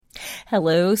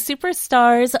Hello,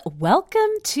 superstars. Welcome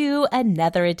to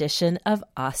another edition of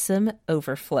Awesome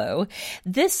Overflow.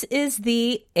 This is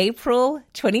the April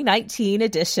 2019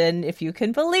 edition, if you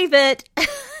can believe it.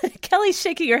 Kelly's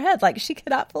shaking her head like she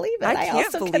cannot believe it. I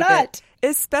also believe cannot. it.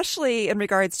 Especially in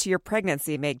regards to your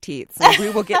pregnancy, Meg Teets. So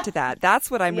we will get to that.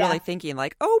 That's what I'm really thinking.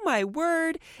 Like, oh my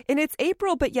word. And it's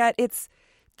April, but yet it's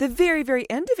the very, very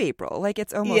end of April. Like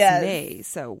it's almost May.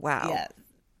 So wow. Yes.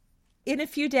 In a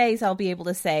few days, I'll be able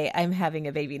to say I'm having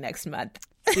a baby next month.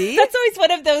 See? That's always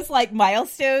one of those like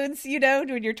milestones, you know,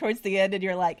 when you're towards the end and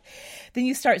you're like, then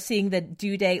you start seeing the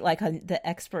due date, like on the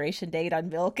expiration date on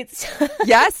milk. It's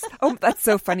Yes. Oh, that's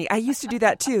so funny. I used to do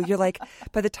that too. You're like,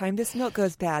 by the time this milk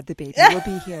goes bad, the baby will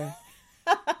be here.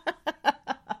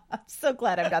 I'm so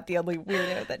glad I'm not the only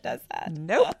weirdo that does that.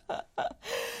 Nope.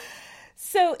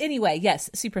 So anyway, yes,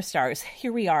 superstars,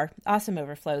 here we are, Awesome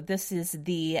Overflow. This is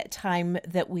the time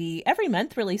that we every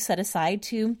month really set aside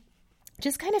to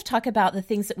just kind of talk about the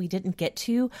things that we didn't get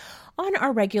to on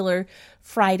our regular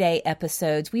Friday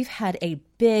episodes. We've had a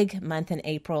big month in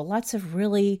April, lots of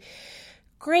really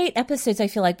great episodes, I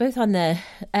feel like, both on the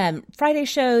Friday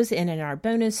shows and in our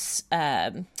bonus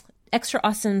extra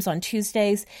awesomes on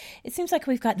Tuesdays. It seems like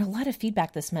we've gotten a lot of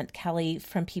feedback this month, Kelly,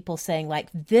 from people saying like,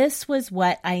 this was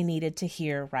what I needed to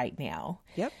hear right now.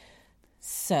 Yep.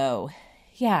 So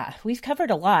yeah, we've covered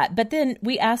a lot, but then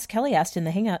Kelly asked in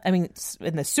the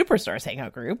in the Superstars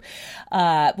Hangout group,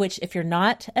 which if you're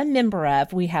not a member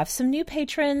of, we have some new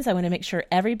patrons. I want to make sure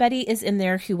everybody is in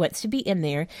there who wants to be in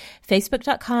there.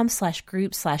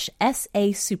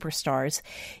 Facebook.com/group/SA Superstars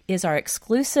is our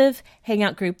exclusive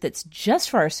Hangout group that's just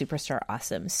for our Superstar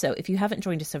Awesome. So if you haven't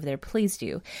joined us over there, please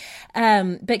do.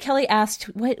 But Kelly asked,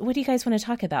 what do you guys want to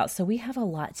talk about? So we have a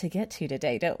lot to get to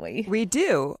today, don't we? We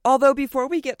do. Although before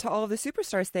we get to all of the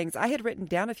Superstars things, I had written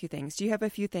down a few things. Do you have a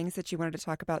few things that you wanted to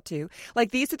talk about too?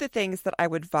 Like these are the things that I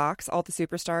would Vox all the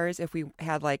Superstars if we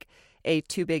had like a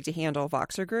too big to handle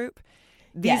Voxer group.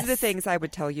 These are the things I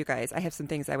would tell you guys. I have some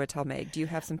things I would tell Meg. Do you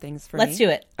have some things for me? Let's do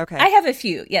it. Okay. I have a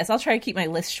few. Yes, I'll try to keep my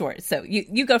list short. So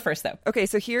you go first, though. Okay,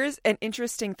 so here's an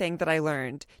interesting thing that I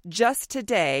learned just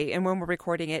today. And when we're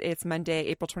recording it, it's Monday,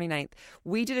 April 29th.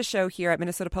 We did a show here at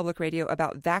Minnesota Public Radio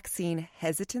about vaccine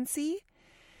hesitancy.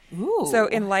 Ooh. So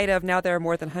in light of now there are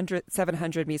more than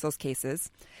 700 measles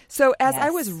cases. So as I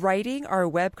was writing our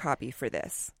web copy for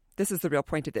this is the real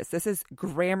point of this. This is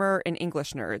grammar and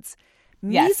English nerds.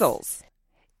 Measles.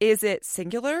 Is it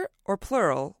singular or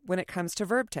plural when it comes to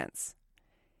verb tense?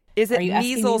 Is it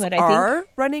measles are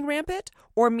running rampant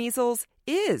or measles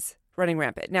is running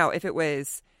rampant? Now, if it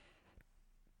was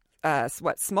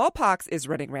smallpox is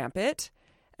running rampant,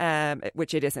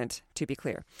 which it isn't, to be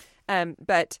clear.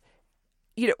 But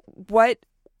you know what?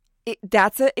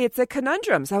 It's a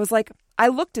conundrum. So I was like, I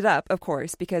looked it up, of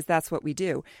course, because that's what we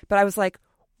do. But I was like,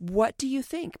 what do you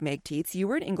think, Meg Teets? You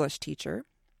were an English teacher.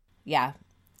 Yeah.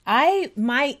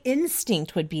 My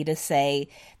instinct would be to say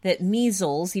that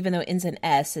measles, even though it ends in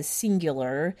S, is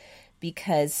singular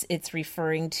because it's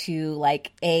referring to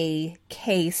like a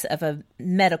case of a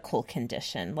medical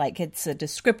condition. Like it's a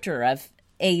descriptor of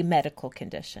a medical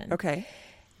condition. Okay.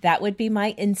 That would be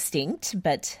my instinct,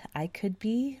 but I could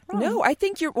be wrong. No, I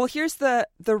think here's the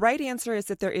right answer is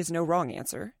that there is no wrong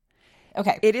answer.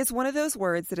 Okay. It is one of those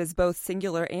words that is both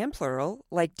singular and plural,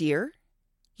 like deer.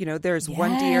 You know, there's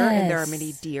one deer and there are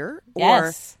many deer.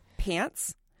 Or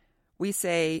pants. We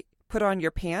say, put on your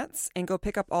pants and go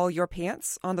pick up all your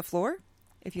pants on the floor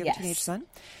if you have a teenage son.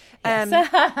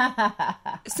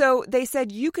 So they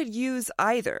said you could use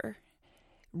either.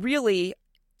 Really,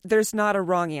 there's not a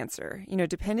wrong answer, you know,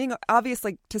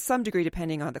 obviously to some degree,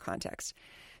 depending on the context.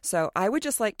 So I would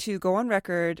just like to go on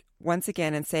record once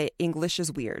again and say English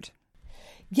is weird.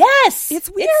 Yes.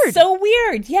 It's weird. It's so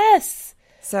weird. Yes.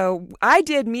 So I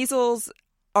did measles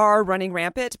are running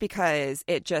rampant because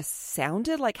it just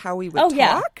sounded like how we would talk.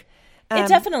 Yeah. It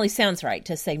definitely sounds right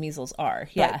to say measles are.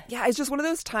 Yeah. Yeah, it's just one of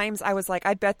those times I was like,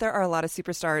 I bet there are a lot of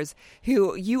superstars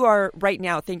who you are right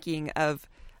now thinking of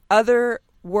other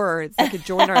words that could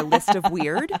join our list of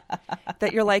weird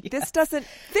that you're like, this doesn't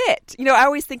fit. You know, I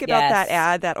always think about that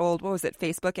ad, that old, what was it,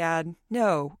 Facebook ad?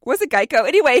 No, was it Geico?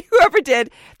 Anyway, whoever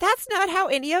did, that's not how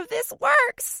any of this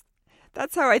works.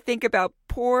 That's how I think about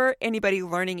poor anybody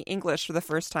learning English for the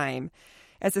first time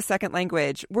as a second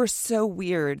language. We're so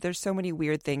weird. There's so many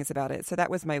weird things about it. So that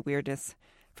was my weirdness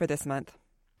for this month.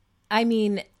 I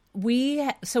mean, we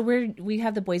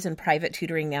have the boys in private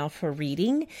tutoring now for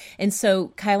reading. And so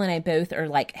Kyle and I both are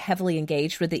like heavily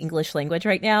engaged with the English language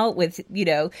right now with,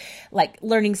 like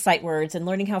learning sight words and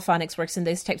learning how phonics works and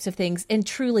those types of things. And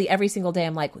truly every single day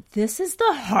I'm like, this is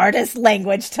the hardest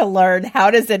language to learn.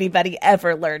 How does anybody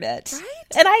ever learn it?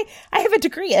 Right? And I have a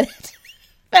degree in it.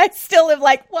 I still am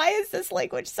like, why is this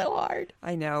language so hard?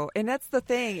 I know. And that's the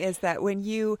thing is that when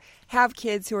you have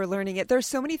kids who are learning it, there's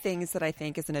so many things that I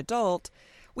think as an adult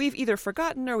we've either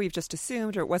forgotten or we've just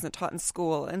assumed or it wasn't taught in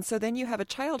school. And so then you have a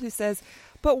child who says,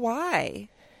 but why?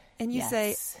 And you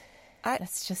say, I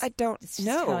don't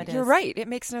know. You're right. It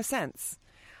makes no sense.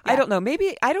 Yeah. I don't know.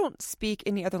 Maybe I don't speak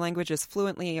any other languages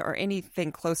fluently or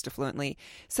anything close to fluently.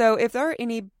 So if there are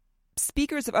any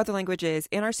speakers of other languages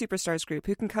in our Superstars group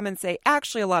who can come and say,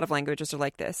 actually, a lot of languages are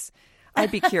like this,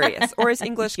 I'd be curious. Or is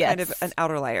English kind of an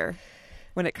outlier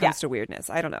when it comes to weirdness?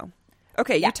 I don't know.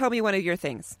 Okay, you tell me one of your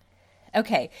things.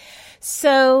 Okay,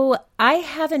 so I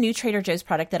have a new Trader Joe's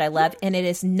product that I love, and it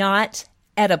is not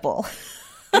edible.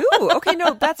 Ooh, okay,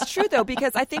 no, that's true, though,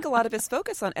 because I think a lot of us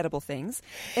focus on edible things,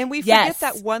 and we forget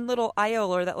that one little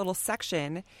aisle or that little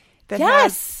section that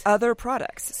has other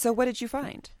products. So what did you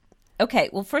find?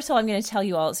 Okay, well, first of all, I'm going to tell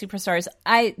you all, Superstars,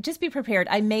 just be prepared.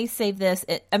 I may save this.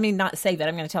 Not save it.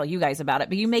 I'm going to tell you guys about it.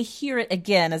 But you may hear it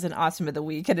again as an Awesome of the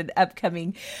Week in an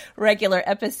upcoming regular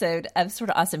episode of Sort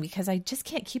of Awesome because I just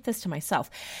can't keep this to myself.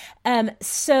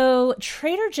 So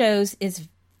Trader Joe's is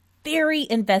very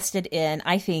invested in,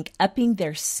 I think, upping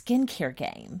their skincare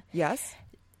game. Yes.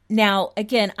 Now,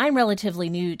 again, I'm relatively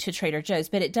new to Trader Joe's,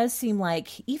 but it does seem like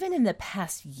even in the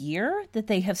past year that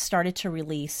they have started to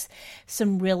release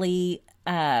some really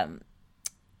high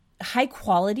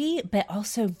quality, but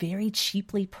also very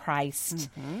cheaply priced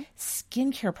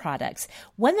skincare products.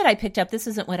 One that I picked up, this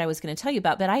isn't what I was going to tell you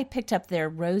about, but I picked up their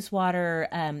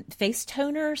Rosewater face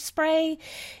toner spray.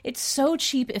 It's so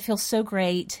cheap. It feels so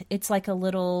great. It's like a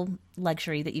little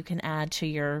luxury that you can add to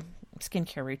your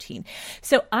skincare routine.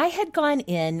 So I had gone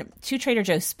in to Trader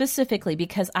Joe's specifically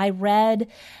because I read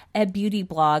a beauty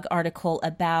blog article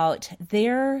about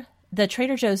the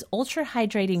Trader Joe's Ultra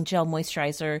Hydrating Gel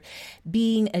Moisturizer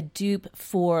being a dupe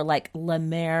for like La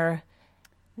Mer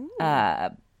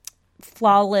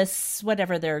Flawless,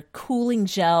 whatever their cooling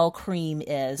gel cream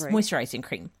is, moisturizing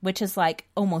cream, which is like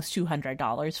almost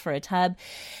 $200 for a tub.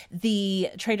 The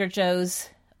Trader Joe's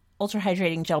Ultra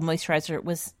Hydrating Gel Moisturizer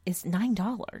is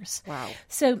 $9. Wow.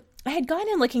 So I had gone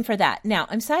in looking for that. Now,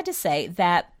 I'm sad to say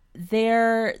that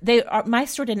my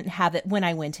store didn't have it when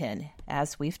I went in,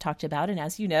 as we've talked about and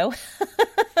as you know.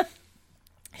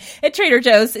 At Trader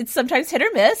Joe's, it's sometimes hit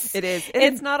or miss. It is. And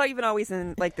it's not even always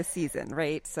in like the season,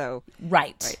 right? So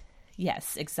Right.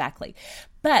 Yes, exactly.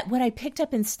 But what I picked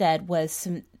up instead was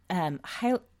some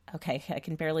I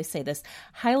can barely say this,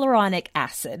 hyaluronic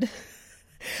acid.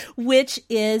 Which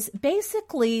is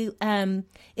basically,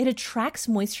 it attracts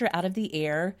moisture out of the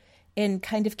air and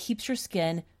kind of keeps your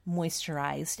skin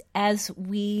moisturized. As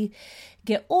we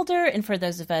get older, and for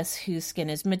those of us whose skin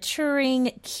is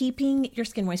maturing, keeping your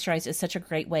skin moisturized is such a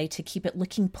great way to keep it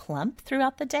looking plump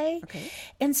throughout the day. Okay.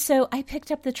 And so I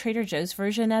picked up the Trader Joe's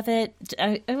version of it.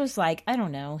 It was like, I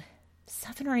don't know,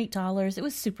 $7 or $8. It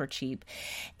was super cheap.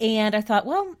 And I thought,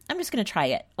 well, I'm just going to try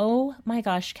it. Oh my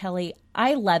gosh, Kelly,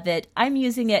 I love it. I'm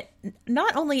using it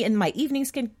not only in my evening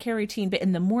skincare routine, but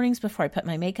in the mornings before I put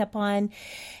my makeup on.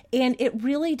 And it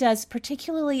really does,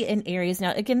 particularly in areas.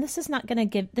 Now, again, this is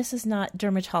not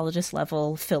dermatologist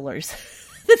level fillers.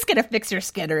 That's going to fix your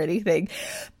skin or anything.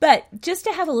 But just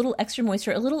to have a little extra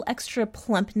moisture, a little extra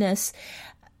plumpness,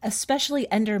 especially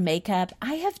under makeup,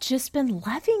 I have just been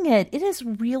loving it. It is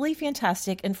really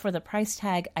fantastic. And for the price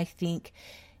tag, I think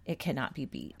it cannot be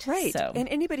beat. Right. So. And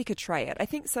anybody could try it. I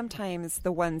think sometimes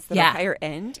the ones that are higher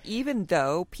end, even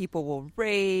though people will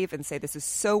rave and say this is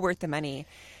so worth the money,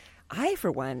 I,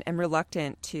 for one, am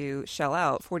reluctant to shell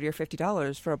out $40 or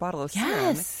 $50 for a bottle of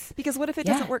serum. Because what if it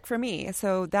doesn't work for me?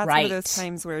 So that's one of those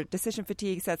times where decision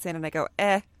fatigue sets in and I go,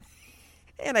 and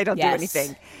I don't do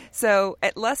anything. So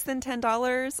at less than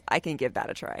 $10, I can give that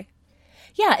a try.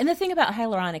 Yeah, and the thing about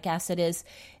hyaluronic acid is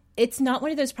it's not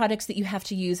one of those products that you have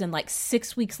to use and like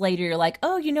 6 weeks later you're like,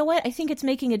 oh, you know what? I think it's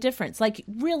making a difference. Like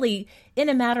really, in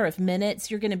a matter of minutes,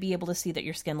 you're going to be able to see that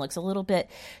your skin looks a little bit,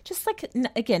 just like,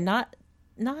 again, not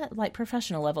like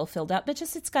professional level filled up, but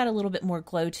just it's got a little bit more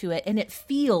glow to it and it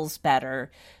feels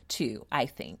better too, I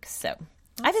think. So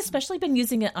I've especially been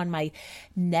using it on my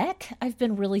neck. I've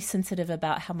been really sensitive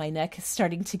about how my neck is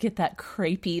starting to get that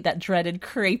dreaded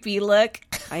crepey look.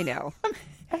 I know.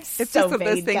 It's just one of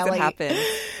those things that happen.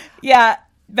 Yeah.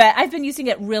 But I've been using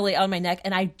it really on my neck,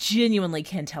 and I genuinely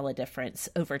can tell a difference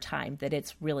over time, that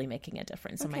it's really making a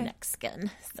difference on my neck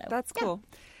skin. So that's cool.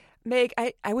 Meg,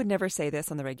 I would never say this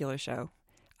on the regular show.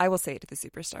 I will say it to the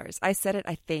Superstars. I said it,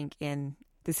 I think, in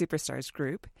the Superstars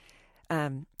group.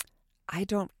 I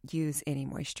don't use any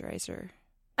moisturizer.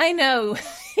 I know.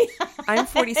 I'm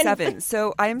 47,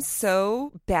 so I'm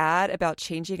so bad about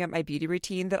changing up my beauty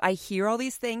routine that I hear all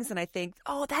these things and I think,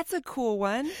 oh, that's a cool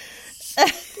one.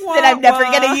 That I'm never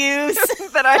going to use.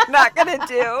 That I'm not going to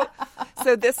do.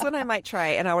 So this one I might try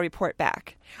and I'll report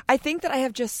back. I think that I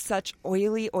have just such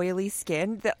oily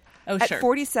skin that at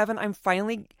 47, I'm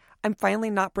finally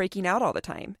not breaking out all the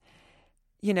time.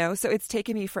 You know, so it's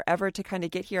taken me forever to kind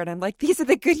of get here. And I'm like, these are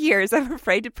the good years. I'm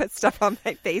afraid to put stuff on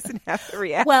my face and have to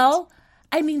react. Well,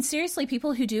 I mean, seriously,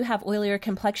 people who do have oilier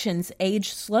complexions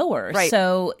age slower. Right.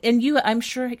 So, and you, I'm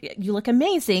sure you look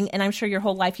amazing. And I'm sure your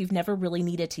whole life you've never really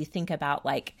needed to think about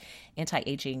like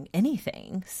anti-aging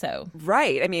anything. So.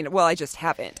 Right. I mean, well, I just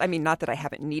haven't. I mean, not that I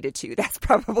haven't needed to. That's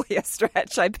probably a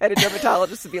stretch. I bet a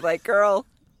dermatologist would be like, girl,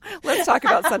 let's talk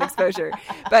about sun exposure.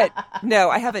 But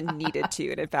no, I haven't needed to.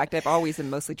 And in fact, I've always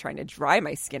been mostly trying to dry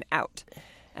my skin out.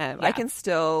 I can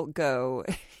still go,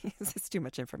 this is too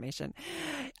much information,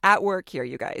 at work here,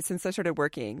 you guys, since I started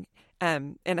working,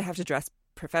 and I have to dress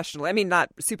professionally. I mean, not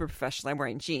super professional. I'm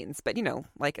wearing jeans, but, you know,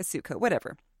 like a suit coat,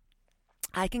 whatever.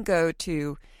 I can go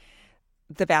to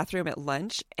the bathroom at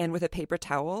lunch and with a paper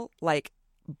towel, like,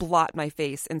 blot my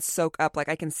face and soak up, like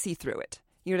I can see through it.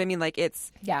 You know what I mean? Like it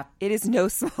is no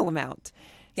small amount.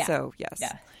 Yeah. So yes.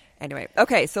 Yeah. Anyway.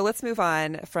 Okay. So let's move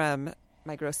on from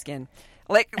my gross skin.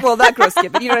 Like, well, not gross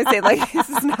skin, but you know what I'm saying? Like this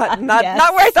is not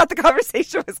where I thought the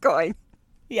conversation was going.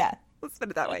 Yeah. Let's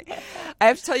put it that way. I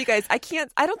have to tell you guys, I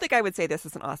don't think I would say this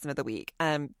is an awesome of the week.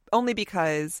 Only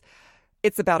because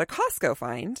it's about a Costco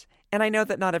find. And I know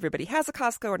that not everybody has a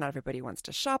Costco or not everybody wants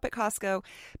to shop at Costco.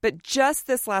 But just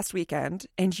this last weekend,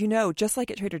 and you know, just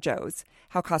like at Trader Joe's,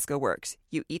 how Costco works.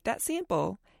 You eat that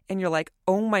sample and you're like,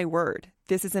 oh my word,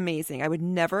 this is amazing. I would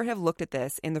never have looked at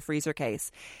this in the freezer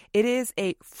case. It is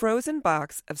a frozen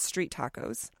box of street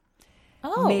tacos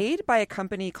made by a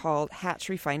company called Hatch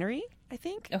Refinery, I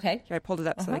think. Okay. Here, I pulled it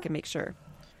up so that I can make sure.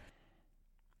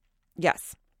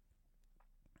 Yes.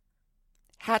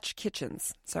 Hatch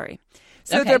Kitchens, sorry.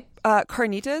 So they're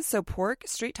carnitas, so pork,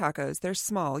 street tacos. They're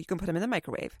small. You can put them in the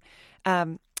microwave.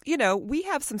 You know, we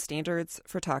have some standards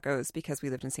for tacos because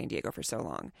we lived in San Diego for so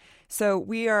long. So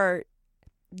we are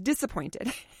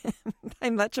disappointed by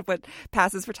much of what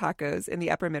passes for tacos in the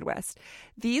upper Midwest.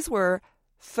 These were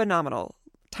phenomenal.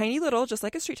 Tiny little, just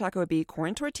like a street taco would be,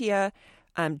 corn tortilla,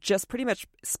 just pretty much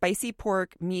spicy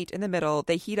pork meat in the middle.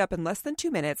 They heat up in less than 2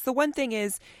 minutes. The one thing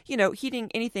is, you know, heating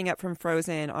anything up from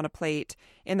frozen on a plate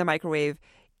in the microwave,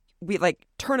 we like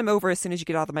turn them over as soon as you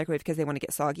get out of the microwave because they want to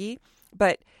get soggy.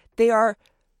 But they are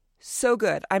so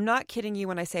good. I'm not kidding you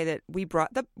when I say that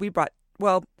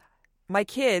my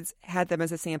kids had them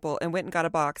as a sample and went and got a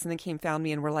box and then found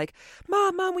me and were like,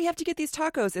 Mom, we have to get these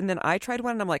tacos. And then I tried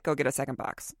one and I'm like, go get a second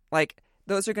box. Like,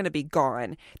 those are going to be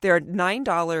gone. They're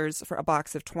 $9 for a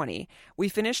box of 20. We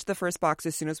finished the first box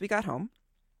as soon as we got home.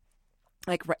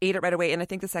 Like, ate it right away. And I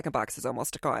think the second box is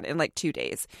almost gone in like 2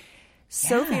 days.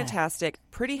 So fantastic,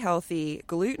 pretty healthy,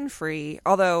 gluten-free.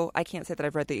 Although I can't say that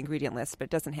I've read the ingredient list, but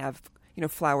it doesn't have, you know,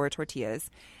 flour, tortillas.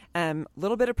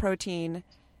 Little bit of protein.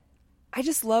 I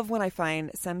just love when I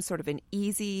find some sort of an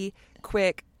easy,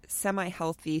 quick,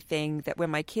 semi-healthy thing that when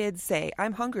my kids say,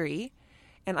 I'm hungry,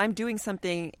 and I'm doing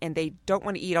something and they don't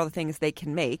want to eat all the things they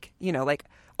can make, you know, like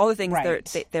all the things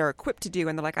they're equipped to do,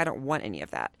 and they're like, I don't want any of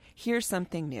that. Here's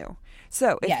something new.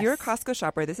 So if you're a Costco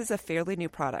shopper, this is a fairly new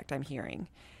product I'm hearing.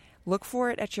 Look for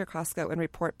it at your Costco and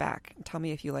report back. And tell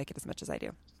me if you like it as much as I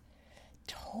do.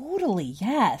 Totally,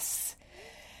 yes.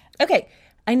 Okay,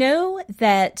 I know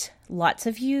that lots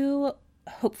of you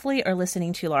hopefully are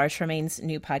listening to Laura Tremaine's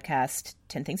new podcast,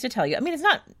 10 Things to Tell You. I mean,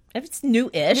 it's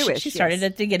new-ish. She started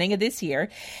at the beginning of this year.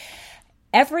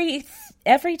 Every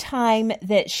time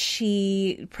that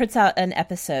she puts out an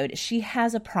episode, she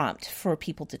has a prompt for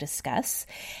people to discuss.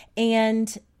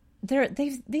 And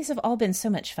these have all been so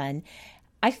much fun.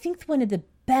 I think one of the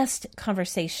best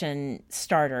conversation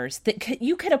starters that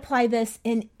you could apply this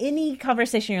in any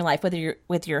conversation in your life, whether you're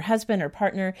with your husband or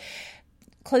partner,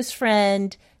 close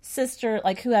friend, sister,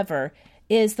 like whoever,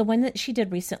 is the one that she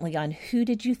did recently on who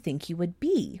did you think you would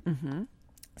be? Mm-hmm.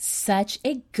 Such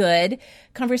a good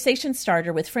conversation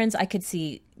starter with friends. I could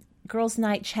see girls'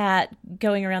 night chat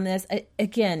going around this.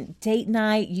 Again, date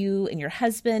night, you and your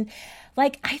husband.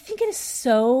 Like, I think it is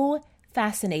so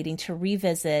fascinating to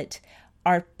revisit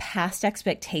our past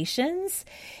expectations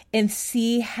and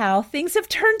see how things have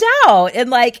turned out. And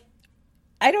like,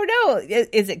 I don't know,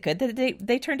 is it good that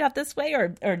they turned out this way,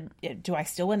 or do I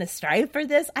still want to strive for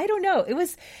this? I don't know.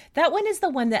 That one is the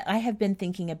one that I have been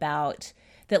thinking about,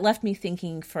 that left me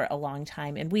thinking for a long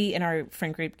time. And we, in our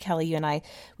friend group, Kelly, you and I,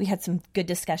 we had some good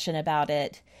discussion about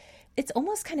it. It's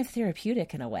almost kind of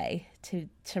therapeutic in a way to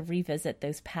revisit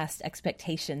those past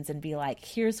expectations and be like,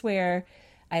 here's where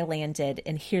I landed,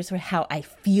 and here's how I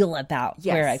feel about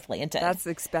where I've landed. That's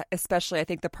especially, I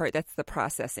think, the part that's the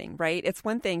processing, right? It's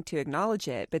one thing to acknowledge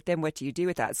it, but then what do you do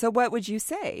with that? So what would you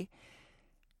say?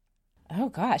 Oh,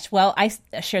 gosh. Well, I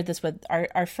shared this with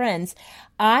our friends.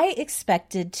 I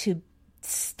expected to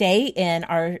stay in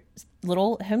our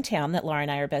little hometown that Laura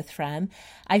and I are both from.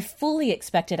 I fully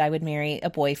expected I would marry a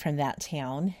boy from that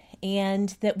town, and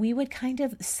that we would kind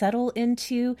of settle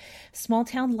into small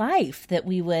town life, that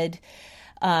we would,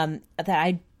 that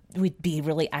I would be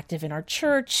really active in our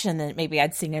church, and then maybe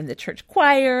I'd sing in the church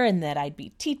choir, and that I'd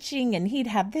be teaching, and he'd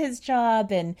have his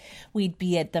job, and we'd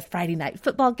be at the Friday night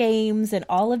football games, and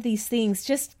all of these things.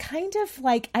 Just kind of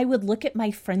like, I would look at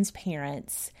my friends'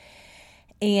 parents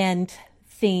and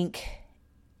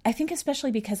I think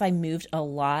especially because I moved a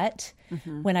lot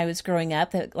when I was growing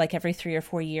up, that like every 3 or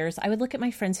 4 years, I would look at my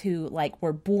friends who like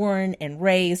were born and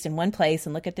raised in one place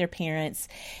and look at their parents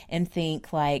and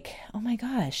think like, oh my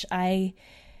gosh,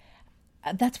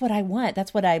 that's what I want.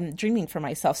 That's what I'm dreaming for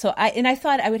myself. So I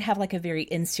thought I would have like a very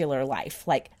insular life.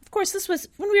 Like, of course, this was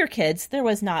when we were kids, there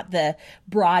was not the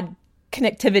broad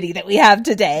connectivity that we have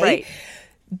today. Right.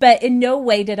 But in no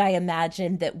way did I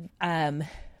imagine that,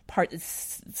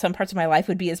 some parts of my life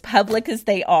would be as public as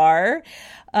they are.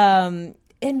 And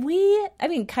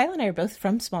Kyle and I are both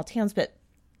from small towns, but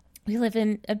we live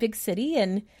in a big city,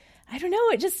 and I don't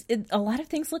know, a lot of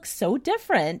things look so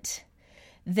different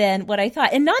than what I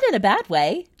thought, and not in a bad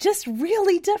way, just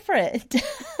really different.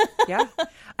 Yeah.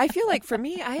 I feel like for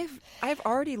me, I've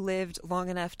already lived long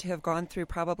enough to have gone through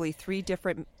probably 3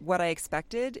 different what I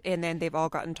expected, and then they've all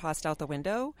gotten tossed out the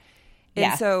window.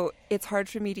 And so it's hard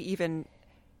for me to even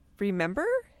remember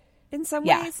in some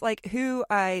ways, like who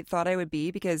I thought I would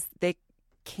be, because they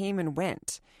came and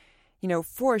went. You know,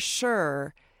 for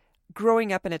sure,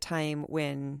 growing up in a time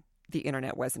when the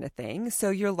internet wasn't a thing,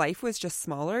 so your life was just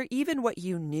smaller. Even what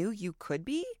you knew you could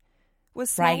be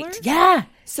was smaller. Right. Yeah.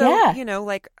 So, you know,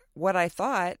 like what I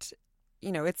thought,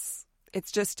 you know, it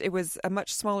was a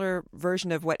much smaller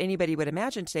version of what anybody would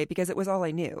imagine today, because it was all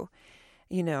I knew.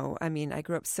 You know, I mean, I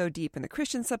grew up so deep in the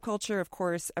Christian subculture. Of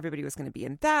course, everybody was going to be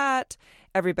in that.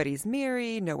 Everybody's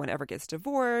married. No one ever gets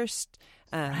divorced.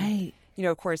 Right. You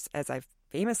know, of course, as I've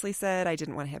famously said, I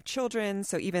didn't want to have children.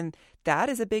 So even that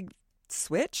is a big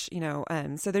switch, you know.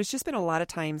 So there's just been a lot of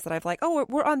times that I've like, oh,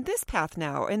 we're on this path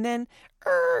now. And then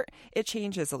it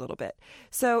changes a little bit.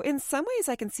 So in some ways,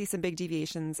 I can see some big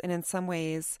deviations. And in some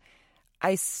ways,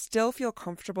 I still feel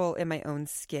comfortable in my own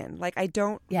skin. Like I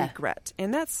don't regret.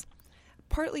 And that's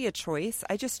partly a choice.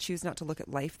 I just choose not to look at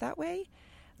life that way.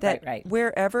 That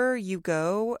wherever you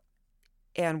go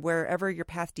and wherever your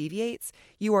path deviates,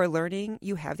 you are learning,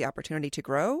 you have the opportunity to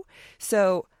grow.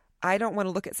 So I don't want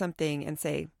to look at something and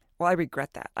say, well, I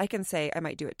regret that. I can say I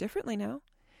might do it differently now.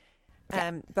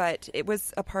 But it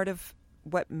was a part of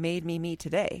what made me me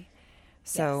today.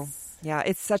 So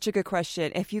it's such a good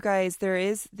question. If you guys, there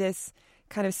is this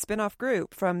kind of spin-off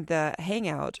group from the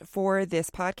Hangout for this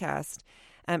podcast.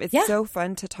 It's so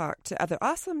fun to talk to other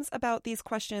awesomes about these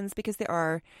questions, because they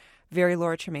are very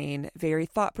Laura Tremaine, very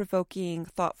thought-provoking,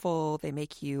 thoughtful. They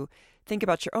make you think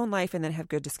about your own life and then have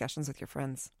good discussions with your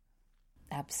friends.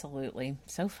 Absolutely.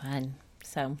 So fun.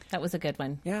 So that was a good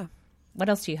one. Yeah. What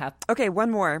else do you have? Okay,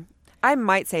 one more. I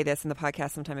might say this in the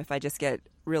podcast sometime if I just get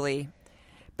really...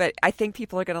 But I think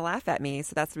people are going to laugh at me,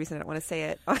 so that's the reason I don't want to say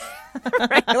it on a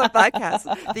regular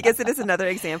podcast, because it is another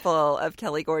example of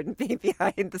Kelly Gordon being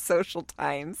behind the social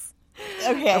times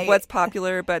of what's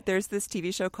popular. But there's this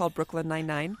TV show called Brooklyn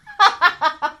Nine-Nine.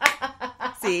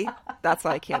 See? That's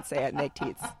why I can't say it, Meg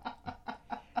Teets.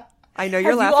 I know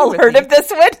you're laughing. Have you all heard of this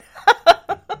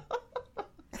one?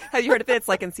 Have you heard of it? It's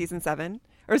like in season 7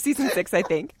 or season 6, I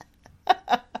think.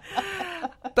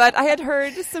 But I had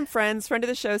heard some friend of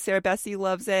the show, Sarah Bessie,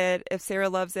 loves it. If Sarah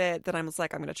loves it, then I was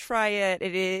like, I'm going to try it.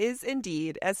 It is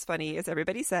indeed as funny as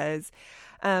everybody says.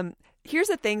 Here's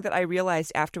a thing that I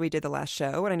realized after we did the last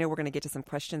show, and I know we're going to get to some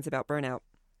questions about burnout.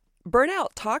 Burnout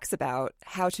talks about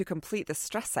how to complete the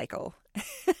stress cycle.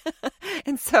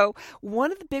 And so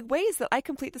one of the big ways that I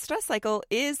complete the stress cycle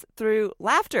is through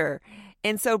laughter.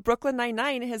 And so Brooklyn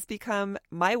Nine-Nine has become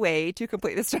my way to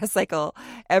complete the stress cycle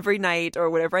every night or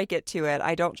whenever I get to it.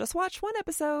 I don't just watch one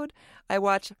episode, I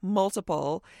watch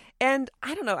multiple. And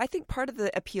I don't know, I think part of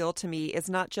the appeal to me is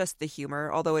not just the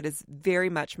humor, although it is very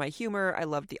much my humor. I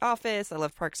love The Office, I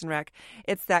love Parks and Rec.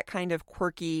 It's that kind of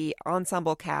quirky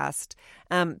ensemble cast.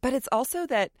 But it's also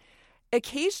that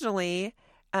occasionally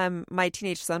my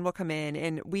teenage son will come in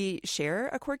and we share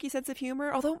a quirky sense of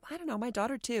humor. Although, I don't know, my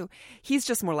daughter too. He's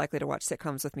just more likely to watch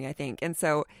sitcoms with me, I think. And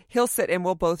so he'll sit and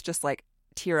we'll both just like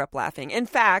tear up laughing. In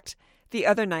fact, the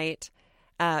other night,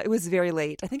 it was very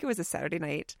late. I think it was a Saturday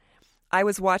night. I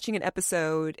was watching an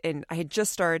episode and I had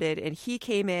just started and he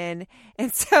came in.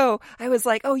 And so I was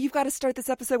like, oh, you've got to start this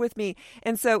episode with me.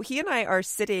 And so he and I are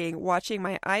sitting watching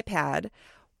my iPad.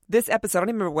 This episode, I don't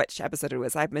even remember which episode it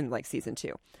was. I'm in like season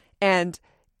 2. And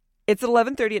it's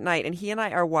 11:30 at night, and he and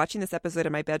I are watching this episode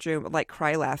in my bedroom, like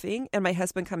cry laughing. And my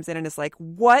husband comes in and is like,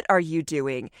 "What are you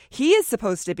doing? He is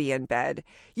supposed to be in bed.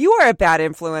 You are a bad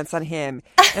influence on him."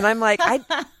 And I'm like,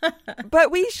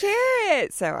 but we share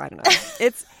it. So I don't know.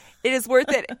 It is worth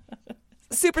it.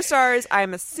 Superstars,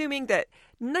 I'm assuming that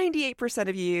 98%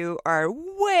 of you are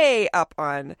way up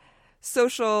on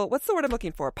social, what's the word I'm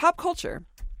looking for? Pop culture,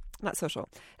 not social,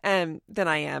 than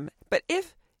I am. But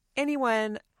if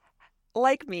anyone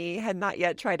like me had not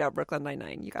yet tried out Brooklyn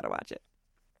Nine-Nine, you got to watch it.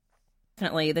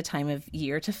 Definitely the time of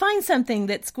year to find something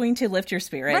that's going to lift your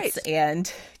spirits and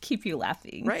keep you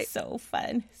laughing. Right. So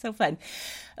fun. So fun.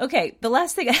 Okay. The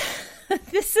last thing,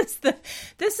 this is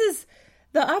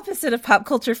the opposite of pop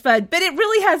culture fun, but it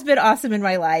really has been awesome in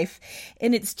my life.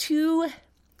 And it's two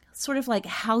sort of like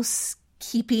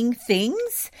housekeeping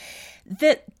things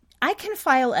that I can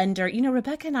file under. You know,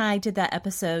 Rebecca and I did that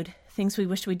episode, Things We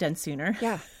Wish We'd Done Sooner.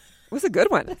 Yeah. It was a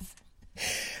good one.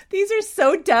 These are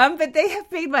so dumb, but they have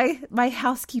made my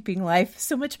housekeeping life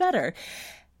so much better.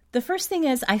 The first thing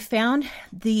is I found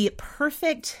the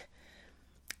perfect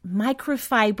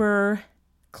microfiber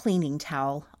cleaning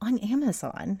towel on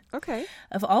Amazon. Okay.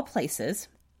 Of all places.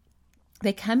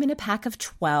 They come in a pack of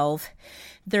 12.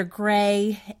 They're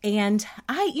gray. And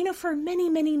for many,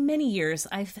 many, many years,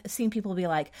 I've seen people be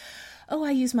like, oh,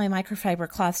 I use my microfiber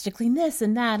cloths to clean this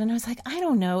and that. And I was like, I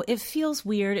don't know. It feels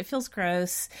weird. It feels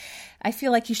gross. I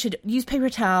feel like you should use paper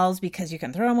towels because you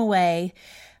can throw them away.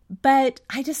 But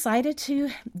I decided to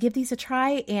give these a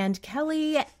try. And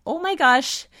Kelly, oh my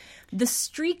gosh, the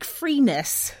streak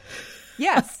freeness.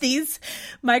 Yes. Of these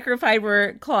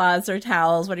microfiber cloths or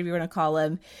towels, whatever you want to call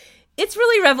them. It's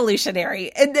really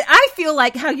revolutionary. And I feel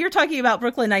like how you're talking about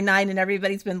Brooklyn Nine-Nine and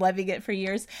everybody's been loving it for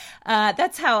years.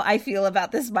 That's how I feel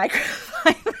about this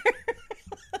microfiber.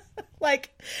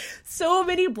 Like so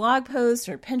many blog posts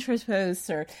or Pinterest posts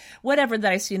or whatever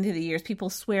that I've seen through the years, people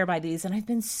swear by these. And I've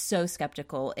been so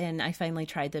skeptical. And I finally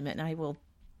tried them and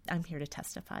I'm here to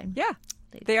testify. Yeah.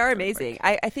 They are amazing.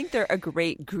 I think they're a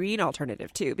great green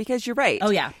alternative too, because you're right.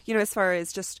 Oh, yeah. You know, as far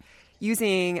as just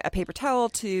using a paper towel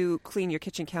to clean your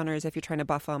kitchen counters if you're trying to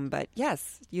buff them. But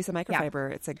yes, use a microfiber.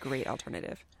 Yeah. It's a great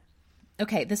alternative.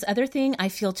 Okay. This other thing, I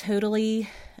feel totally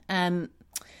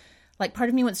like part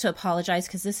of me wants to apologize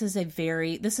because this is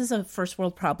a first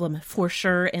world problem for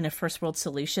sure and a first world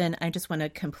solution. I just want to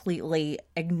completely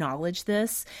acknowledge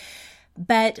this.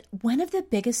 But one of the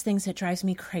biggest things that drives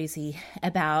me crazy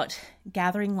about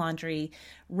gathering laundry,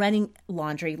 running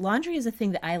laundry is a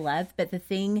thing that I love. But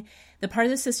the part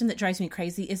of the system that drives me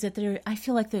crazy is that I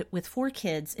feel like that with 4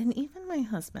 kids, and even my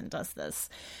husband does this,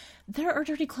 there are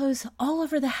dirty clothes all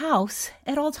over the house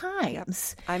at all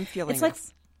times. Yep. I'm feeling it's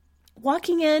this. Like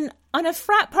walking in on a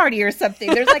frat party or something.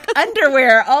 There's like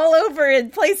underwear all over in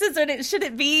places that it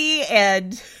shouldn't be.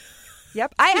 And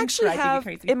yep. I actually have,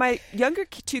 in my younger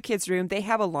 2 kids' room, they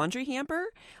have a laundry hamper,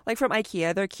 like from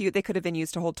IKEA. They're cute. They could have been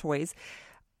used to hold toys.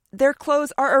 Their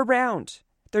clothes are around,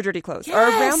 their dirty clothes are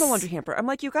around the laundry hamper. I'm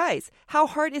like, you guys, how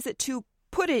hard is it to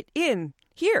put it in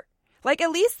here? Like,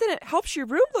 at least then it helps your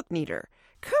room look neater.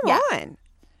 Come on.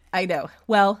 I know.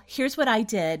 Well, here's what I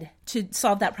did to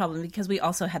solve that problem, because we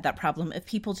also had that problem of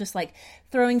people just like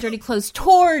throwing dirty clothes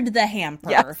toward the hamper.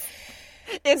 Yes.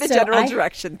 In the general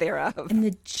direction thereof. In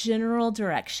the general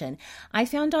direction. I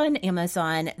found on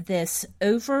Amazon this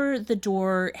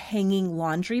over-the-door hanging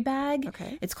laundry bag.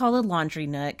 Okay. It's called a laundry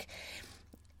nook.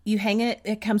 You hang it,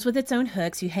 it comes with its own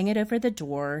hooks. You hang it over the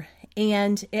door,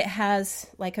 and it has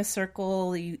like a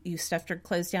circle you stuff your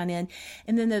clothes down in.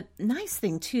 And then the nice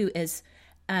thing, too, is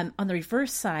on the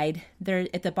reverse side, there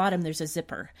at the bottom, there's a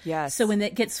zipper. Yes. So when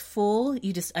it gets full,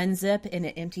 you just unzip and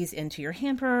it empties into your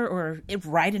hamper or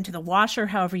right into the washer,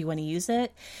 however you want to use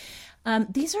it.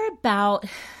 These are about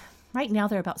Right now,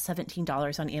 they're about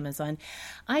 $17 on Amazon.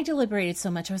 I deliberated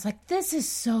so much. I was like, this is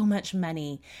so much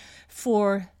money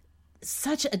for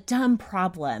such a dumb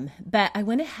problem. But I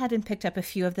went ahead and picked up a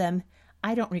few of them.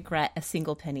 I don't regret a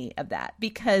single penny of that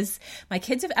because my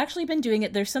kids have actually been doing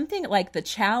it. There's something like the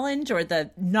challenge or the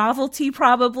novelty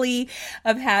probably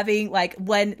of having like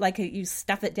one, like you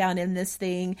stuff it down in this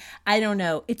thing. I don't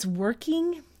know. It's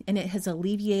working and it has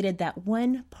alleviated that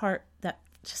one part, that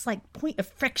just like point of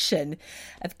friction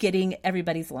of getting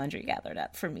everybody's laundry gathered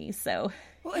up for me. So,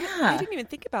 well, I didn't even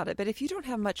think about it, but if you don't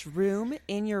have much room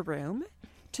in your room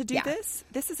to do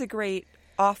this is a great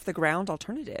off the ground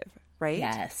alternative. Right?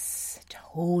 Yes,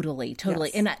 totally.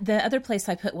 Yes. And the other place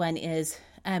I put one is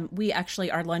we actually,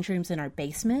 our laundry room's in our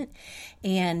basement.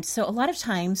 And so a lot of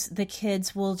times the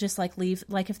kids will just like leave,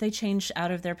 like if they change out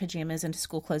of their pajamas into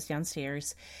school clothes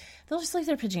downstairs, they'll just leave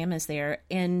their pajamas there.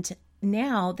 And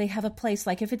now they have a place,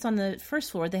 like if it's on the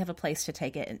first floor, they have a place to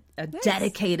take it, a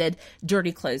dedicated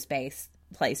dirty clothes place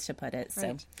to put it. So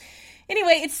right.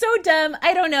 Anyway, it's so dumb.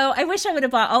 I don't know. I wish I would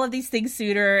have bought all of these things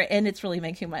sooner, and it's really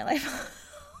making my life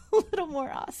a little more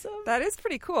awesome. That is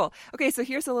pretty cool. Okay, so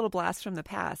here's a little blast from the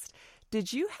past.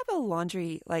 Did you have a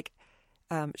laundry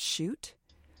chute?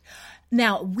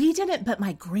 Now, we didn't, but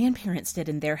my grandparents did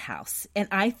in their house. And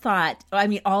I thought, I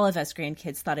mean, all of us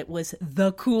grandkids thought it was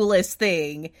the coolest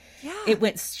thing. Yeah. It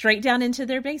went straight down into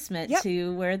their basement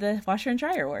to where the washer and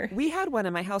dryer were. We had one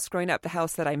in my house growing up, the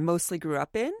house that I mostly grew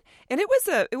up in. And it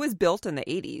was built in the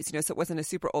 80s, so it wasn't a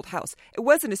super old house. It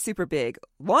wasn't a super big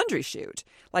laundry chute.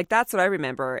 Like, that's what I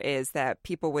remember is that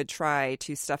people would try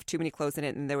to stuff too many clothes in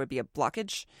it and there would be a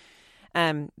blockage.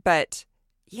 But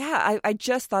yeah, I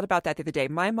just thought about that the other day.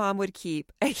 My mom would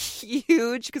keep a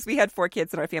huge, because we had 4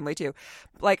 kids in our family too,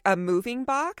 like a moving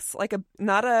box, like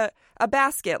not a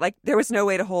basket. Like there was no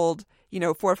way to hold,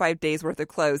 4 or 5 days worth of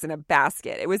clothes in a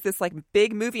basket. It was this like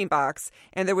big moving box,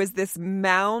 and there was this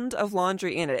mound of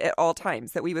laundry in it at all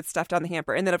times that we would stuff down the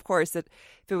hamper. And then of course, if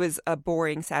it was a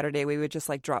boring Saturday, we would just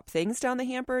like drop things down the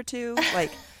hamper too,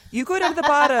 like. You go down to the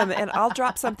bottom and I'll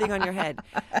drop something on your head,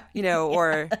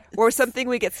 or something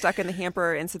would get stuck in the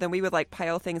hamper. And so then we would like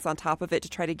pile things on top of it to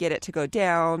try to get it to go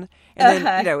down. And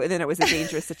then, and then it was a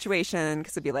dangerous situation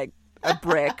because it'd be like a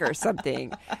brick or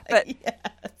something. But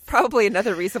probably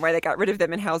another reason why they got rid of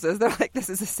them in houses. They're like, this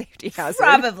is a safety hazard.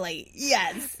 Probably.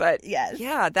 Yes. But yes.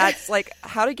 Yeah, that's like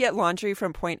how to get laundry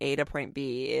from point A to point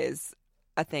B is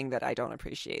a thing that I don't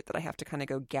appreciate, that I have to kind of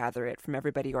go gather it from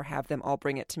everybody or have them all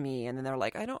bring it to me. And then they're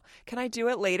like, can I do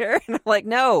it later? And I'm like,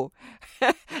 no,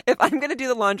 if I'm going to do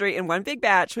the laundry in one big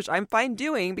batch, which I'm fine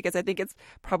doing because I think it's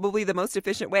probably the most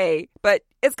efficient way, but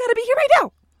it's got to be here right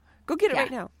now. Go get it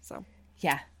right now. So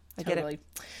yeah, I get it.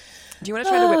 Do you want to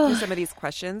try to whip through some of these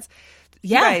questions?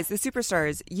 Yeah. You guys, the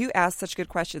superstars, you asked such good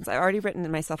questions. I already written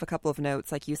myself a couple of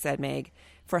notes, like you said, Meg,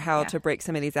 for how to break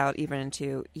some of these out even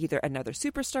into either another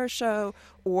superstar show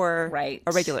or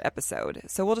a regular episode.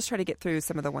 So we'll just try to get through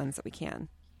some of the ones that we can.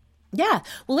 Yeah.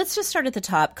 Well, let's just start at the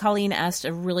top. Colleen asked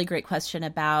a really great question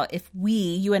about if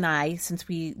you and I, since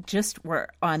we just were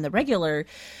on the regular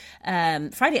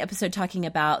Friday episode talking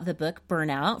about the book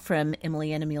Burnout from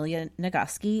Emily and Amelia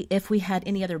Nagoski, if we had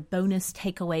any other bonus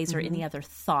takeaways or any other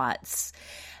thoughts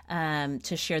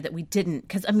to share that we didn't.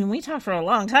 Because, I mean, we talked for a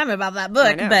long time about that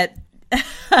book,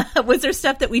 but was there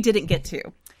stuff that we didn't get to?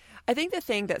 I think the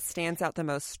thing that stands out the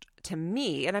most to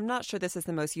me, and I'm not sure this is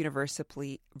the most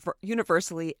universally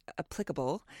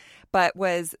applicable, but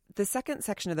was the second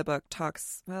section of the book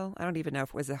talks, well, I don't even know if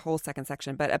it was a whole second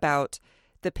section, but about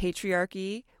the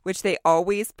patriarchy, which they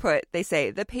always they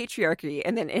say the patriarchy,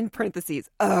 and then in parentheses,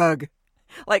 ugh.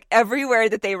 Like everywhere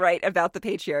that they write about the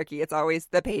patriarchy, it's always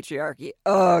the patriarchy,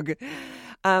 ugh.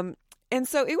 And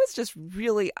so it was just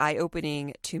really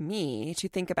eye-opening to me to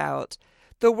think about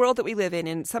the world that we live in,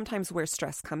 and sometimes where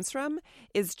stress comes from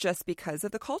is just because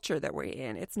of the culture that we're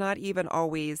in. It's not even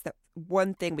always that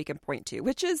one thing we can point to,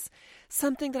 which is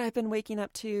something that I've been waking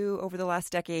up to over the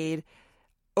last decade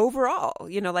overall.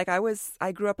 Like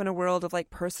I grew up in a world of like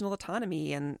personal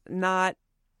autonomy and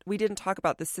we didn't talk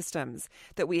about the systems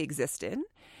that we exist in.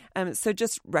 So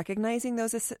just recognizing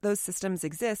those systems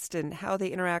exist and how they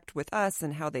interact with us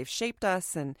and how they've shaped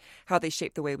us and how they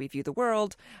shape the way we view the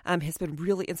world has been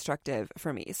really instructive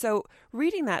for me. So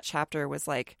reading that chapter was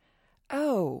like,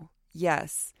 oh,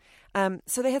 yes.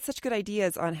 So they had such good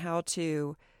ideas on how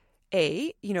to,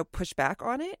 push back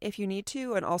on it if you need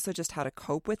to, and also just how to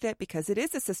cope with it, because it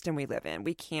is a system we live in.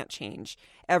 We can't change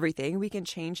everything. We can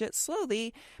change it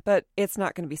slowly, but it's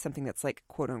not going to be something that's like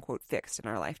quote unquote fixed in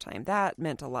our lifetime. That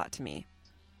meant a lot to me.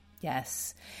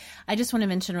 Yes. I just want to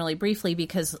mention really briefly,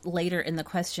 because later in the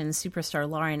question, Superstar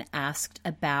Lauren asked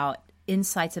about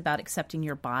insights about accepting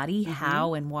your body,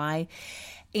 how and why.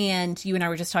 And you and I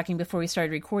were just talking before we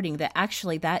started recording that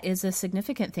actually that is a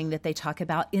significant thing that they talk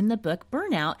about in the book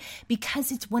Burnout,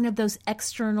 because it's one of those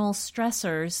external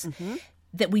stressors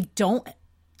that we don't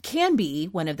can be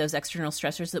one of those external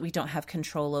stressors that we don't have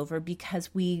control over,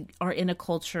 because we are in a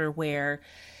culture where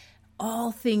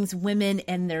all things women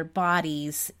and their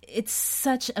bodies, it's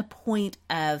such a point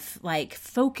of like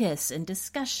focus and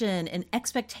discussion and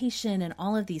expectation and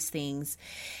all of these things.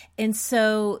 And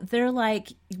so they're like,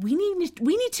 we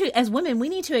need to, as women, we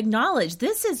need to acknowledge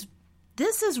this is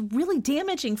really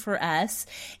damaging for us.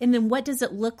 And then what does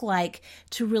it look like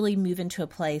to really move into a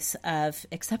place of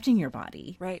accepting your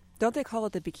body? Right. Don't they call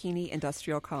it the bikini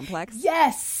industrial complex?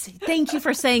 Yes. Thank you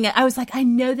for saying it. I was like, I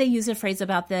know they use a phrase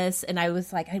about this. And I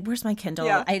was like, where's my Kindle?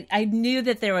 Yeah. I knew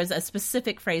that there was a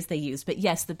specific phrase they used. But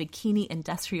yes, the bikini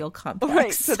industrial complex.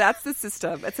 Right. So that's the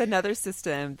system. It's another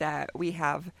system that we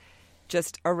have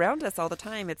just around us all the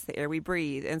time. It's the air we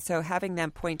breathe. And so having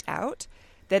them point out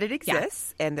that it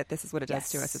exists and that this is what it does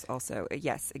to us is also,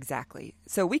 yes, exactly.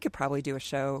 So we could probably do a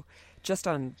show just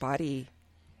on body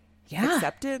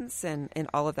acceptance and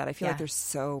all of that. I feel like there's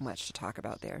so much to talk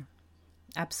about there.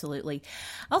 Absolutely.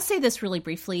 I'll say this really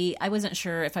briefly. I wasn't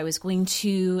sure if I was going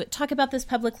to talk about this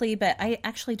publicly, but I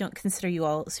actually don't consider you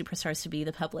all superstars to be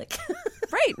the public.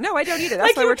 Right. No, I don't either.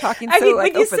 That's why we're talking openly.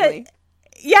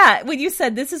 When you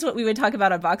said this is what we would talk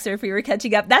about on Boxer if we were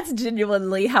catching up, that's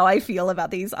genuinely how I feel about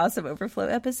these awesome Overflow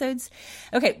episodes.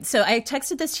 Okay, so I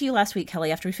texted this to you last week,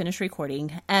 Kelly, after we finished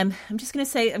recording. I'm just going to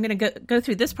say, I'm going to go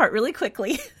through this part really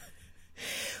quickly.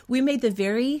 We made the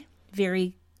very,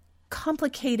 very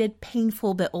complicated,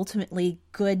 painful, but ultimately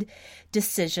good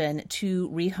decision to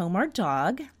rehome our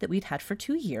dog that we'd had for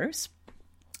 2 years.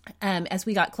 As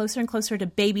we got closer and closer to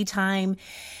baby time,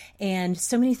 and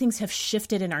so many things have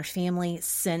shifted in our family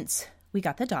since we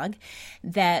got the dog,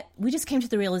 that we just came to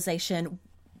the realization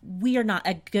we're not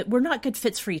good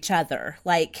fits for each other.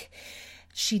 Like,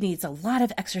 she needs a lot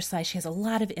of exercise, she has a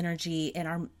lot of energy, and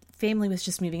our family was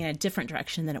just moving in a different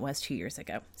direction than it was 2 years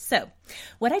ago. So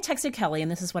what I texted Kelly, and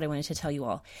this is what I wanted to tell you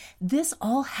all, this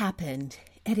all happened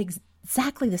at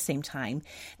exactly the same time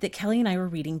that Kelly and I were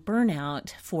reading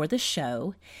Burnout for the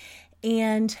show.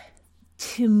 And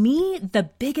to me, the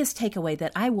biggest takeaway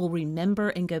that I will remember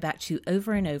and go back to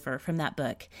over and over from that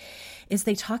book is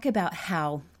they talk about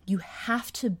how you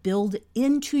have to build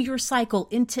into your cycle,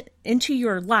 into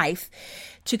your life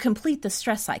to complete the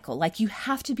stress cycle. Like, you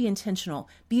have to be intentional,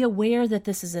 be aware that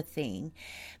this is a thing,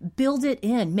 build it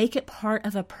in, make it part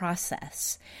of a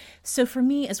process. So for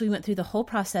me, as we went through the whole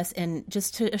process, and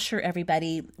just to assure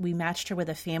everybody, we matched her with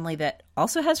a family that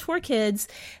also has 4 kids.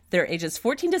 They're ages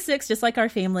 14 to 6, just like our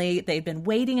family. They've been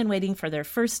waiting and waiting for their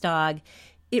first dog.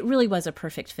 It really was a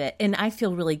perfect fit, and I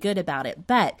feel really good about it.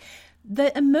 But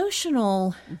the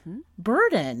emotional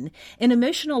burden and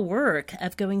emotional work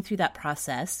of going through that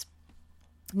process,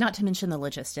 not to mention the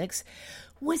logistics,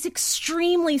 was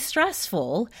extremely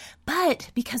stressful. But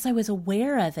because I was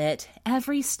aware of it,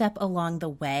 every step along the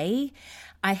way,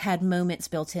 I had moments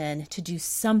built in to do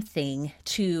something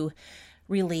to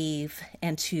relieve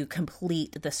and to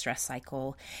complete the stress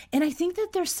cycle. And I think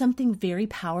that there's something very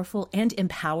powerful and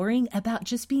empowering about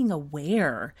just being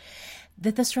aware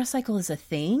that the stress cycle is a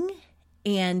thing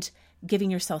and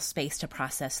giving yourself space to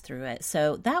process through it.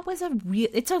 So that was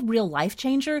it's a real life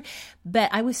changer, but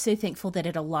I was so thankful that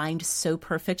it aligned so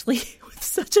perfectly with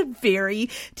such a very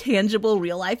tangible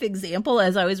real life example.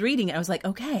 As I was reading it, I was like,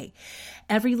 okay,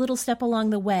 every little step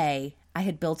along the way, I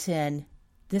had built in,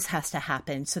 this has to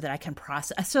happen so that I can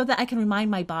process, so that I can remind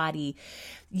my body,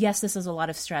 yes, this is a lot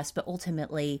of stress, but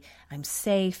ultimately I'm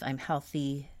safe, I'm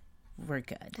healthy, we're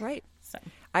good. Right. So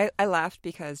I laughed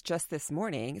because just this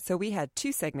morning, so we had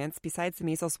 2 segments besides the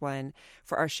measles one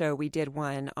for our show. We did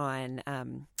one on,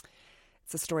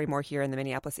 it's a story more here in the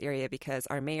Minneapolis area, because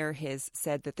our mayor has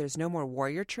said that there's no more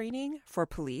warrior training for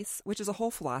police, which is a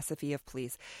whole philosophy of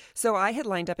police. So I had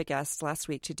lined up a guest last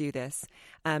week to do this.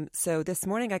 So this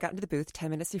morning I got into the booth 10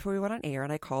 minutes before we went on air,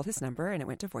 and I called his number and it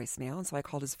went to voicemail. And so I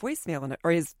called his voicemail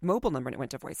or his mobile number and it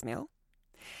went to voicemail.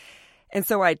 And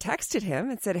so I texted him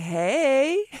and said,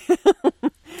 hey,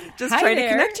 just trying to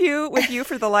connect with you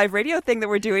for the live radio thing that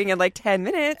we're doing in like 10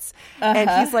 minutes. And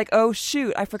he's like, oh,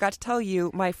 shoot, I forgot to tell you,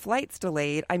 my flight's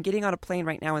delayed. I'm getting on a plane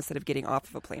right now instead of getting off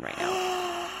of a plane right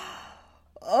now.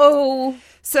 Oh.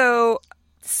 So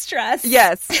stress.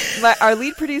 Yes. Our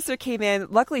lead producer came in.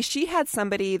 Luckily, she had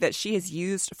somebody that she has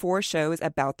used for shows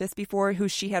about this before, who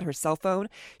she had her cell phone.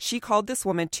 She called this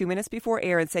woman 2 minutes before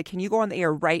air and said, can you go on the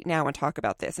air right now and talk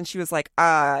about this? And she was like,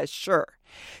 sure.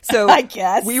 So I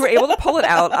guess we were able to pull it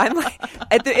out. I'm like,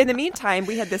 in the meantime,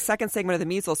 we had this second segment of the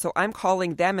measles. So I'm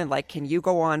calling them and like, can you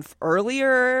go on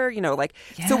earlier? You know, like,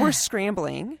 so we're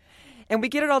scrambling. And we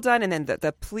get it all done. And then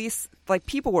the police, like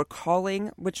people were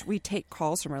calling, which we take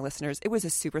calls from our listeners. It was a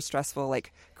super stressful,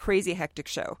 like crazy hectic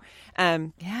show.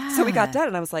 So we got done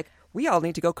and I was like, we all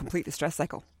need to go complete the stress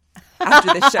cycle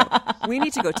after this show. We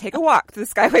need to go take a walk through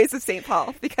the skyways of St.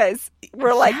 Paul because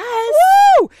we're like,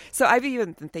 woo! So I've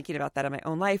even been thinking about that in my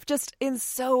own life, just in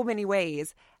so many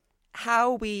ways,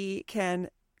 how we can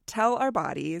tell our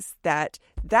bodies that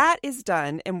that is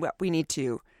done and what we need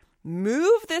to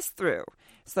move this through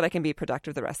so that I can be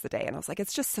productive the rest of the day. And I was like,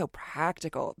 it's just so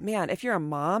practical. Man, if you're a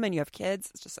mom and you have kids,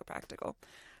 it's just so practical.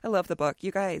 I love the book.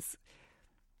 You guys,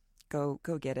 go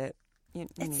get it. You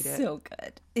need it. So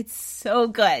good. It's so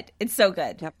good. It's so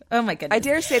good. Yep. Oh my goodness. I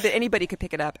dare say that anybody could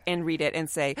pick it up and read it and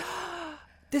say,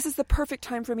 this is the perfect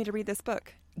time for me to read this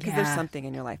book. Because there's something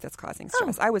in your life that's causing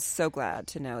stress. I was so glad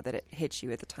to know that it hit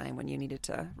you at the time when you needed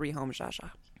to rehome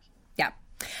Jaja. Yeah.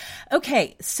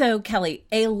 Okay. So Kelly,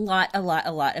 a lot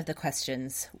of the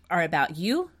questions are about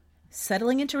you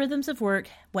settling into rhythms of work,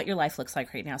 what your life looks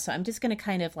like right now. So I'm just going to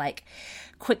kind of like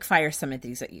quick fire some of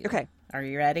these at you. Okay. Are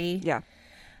you ready? Yeah.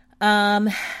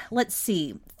 Let's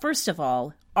see. First of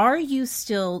all, are you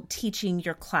still teaching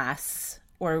your class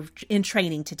or in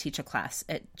training to teach a class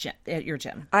at your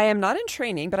gym? I am not in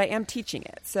training, but I am teaching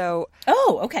it. So,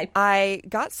 okay. I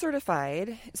got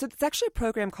certified. So it's actually a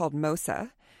program called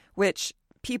MOSA, which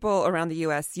people around the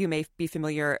U.S., you may be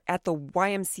familiar. At the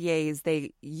YMCAs,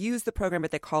 they use the program, but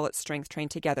they call it Strength Train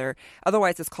Together.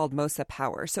 Otherwise, it's called MOSA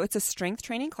Power. So it's a strength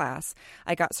training class.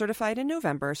 I got certified in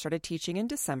November, started teaching in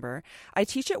December. I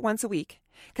teach it once a week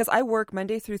because I work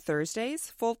Monday through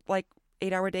Thursdays, full like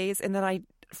 8-hour days. And then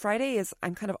Friday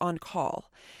I'm kind of on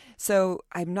call. So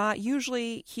I'm not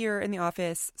usually here in the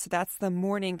office. So that's the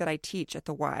morning that I teach at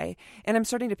the Y. And I'm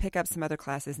starting to pick up some other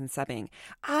classes in subbing.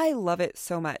 I love it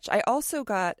so much. I also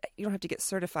you don't have to get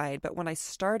certified, but when I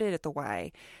started at the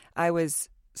Y, I was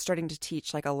starting to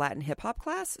teach like a Latin hip hop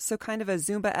class. So kind of a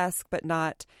Zumba-esque, but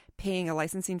not paying a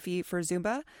licensing fee for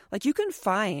Zumba. Like you can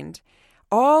find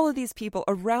all of these people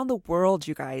around the world,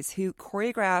 you guys, who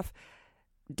choreograph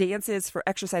dances for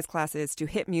exercise classes to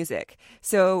hip music.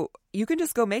 So you can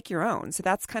just go make your own. So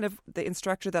that's kind of the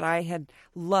instructor that I had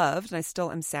loved. And I still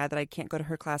am sad that I can't go to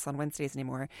her class on Wednesdays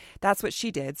anymore. That's what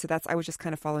she did. So I was just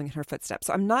kind of following in her footsteps.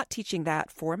 So I'm not teaching that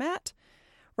format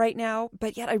right now,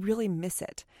 but yet I really miss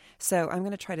it. So I'm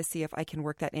going to try to see if I can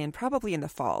work that in probably in the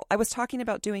fall. I was talking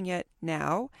about doing it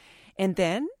now. And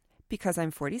then because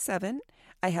I'm 47,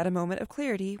 I had a moment of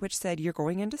clarity, which said, you're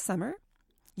going into summer.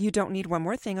 You don't need one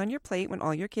more thing on your plate when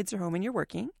all your kids are home and you're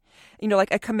working. You know,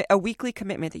 like a weekly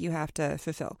commitment that you have to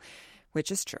fulfill,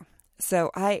 which is true.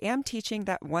 So I am teaching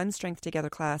that one Strength Together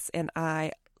class, and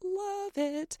I love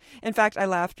it. In fact, I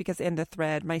laughed because in the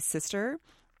thread, my sister,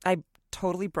 I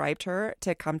totally bribed her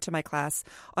to come to my class.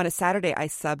 On a Saturday, I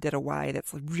subbed at a Y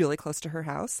that's really close to her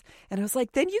house. And I was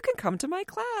like, then you can come to my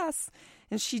class.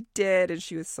 And she did, and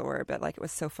she was sore, but like it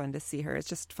was so fun to see her. It's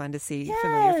just fun to see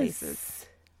familiar faces.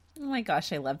 Oh my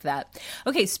gosh, I love that.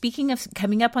 Okay, speaking of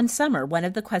coming up on summer, one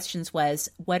of the questions was,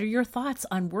 what are your thoughts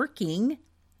on working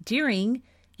during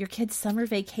your kids' summer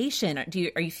vacation?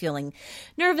 Are you feeling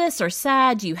nervous or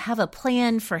sad? Do you have a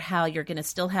plan for how you're going to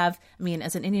still have, I mean,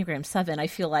 as an Enneagram 7, I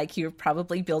feel like you're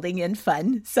probably building in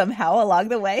fun somehow along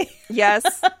the way.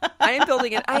 Yes, I am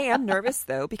building it. I am nervous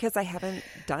though, because I haven't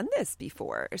done this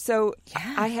before. So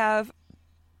I have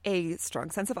a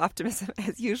strong sense of optimism,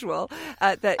 as usual,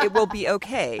 that it will be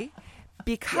okay.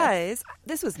 Because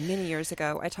this was many years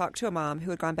ago. I talked to a mom who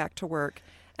had gone back to work,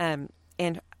 and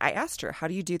I asked her, how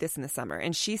do you do this in the summer?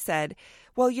 And she said,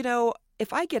 well, you know,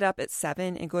 if I get up at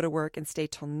 7 and go to work and stay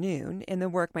till noon and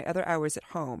then work my other hours at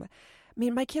home, I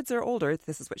mean, my kids are older.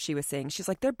 This is what she was saying. She's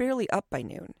like, they're barely up by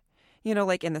noon, you know,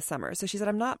 like in the summer. So she said,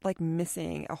 I'm not like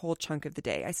missing a whole chunk of the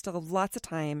day. I still have lots of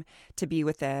time to be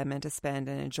with them and to spend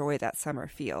and enjoy that summer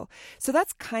feel. So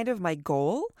that's kind of my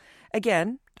goal.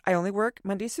 Again, I only work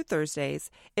Mondays through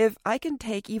Thursdays. If I can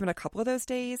take even a couple of those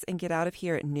days and get out of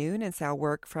here at noon and say I'll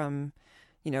work from,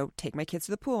 you know, take my kids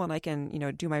to the pool and I can, you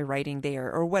know, do my writing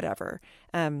there or whatever,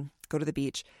 go to the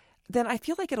beach, then I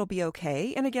feel like it'll be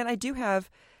okay. And again, I do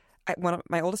have one of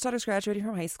my oldest daughters graduating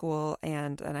from high school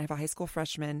and I have a high school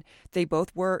freshman. They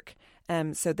both work.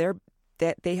 So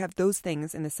they have those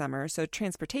things in the summer. So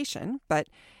transportation, but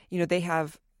you know,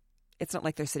 it's not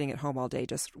like they're sitting at home all day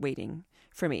just waiting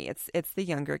for me. It's the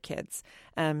younger kids.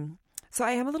 So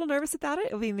I am a little nervous about it.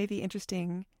 It'll be maybe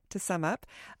interesting to sum up,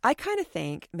 I kind of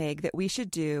think, Meg, that we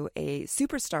should do a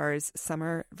Superstars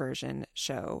summer version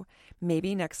show,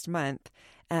 maybe next month,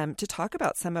 to talk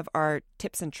about some of our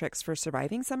tips and tricks for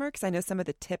surviving summer. Because I know some of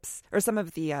the tips, or some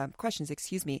of the questions,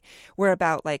 were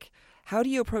about like, how do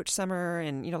you approach summer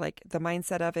and, like the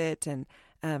mindset of it. And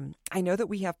I know that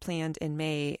we have planned in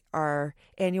May our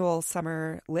annual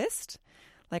summer list,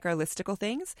 like our listicle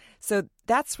things. So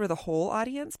that's for the whole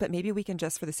audience, but maybe we can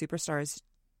just for the Superstars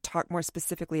talk more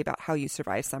specifically about how you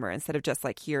survive summer instead of just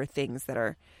like here are things that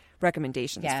are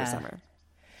recommendations for summer.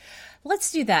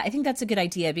 Let's do that. I think that's a good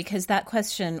idea because that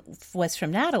question was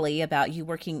from Natalie about you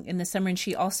working in the summer. And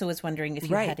she also was wondering if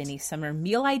you had any summer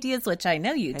meal ideas, which I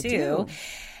know you do.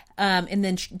 And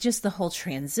then just the whole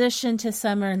transition to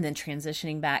summer and then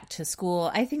transitioning back to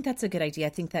school. I think that's a good idea. I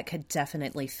think that could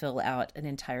definitely fill out an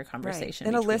entire conversation.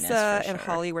 And Alyssa and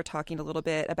Holly were talking a little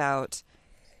bit about,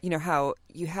 how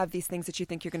you have these things that you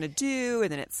think you're going to do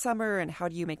and then it's summer and how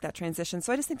do you make that transition.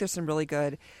 So I just think there's some really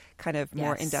good kind of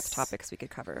more in-depth topics we could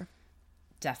cover.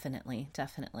 Definitely.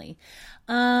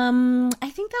 I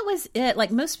think that was it.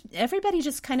 Like everybody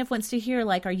just kind of wants to hear,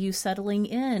 like, are you settling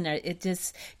in? It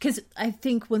just, because I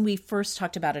think when we first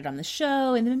talked about it on the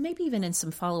show and then maybe even in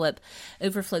some follow-up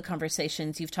Overflow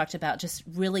conversations, you've talked about just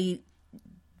really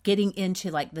getting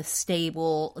into like the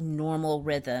stable, normal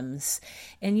rhythms.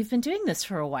 And you've been doing this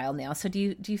for a while now. So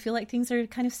do you feel like things are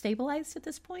kind of stabilized at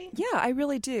this point? Yeah, I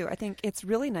really do. I think it's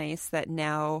really nice that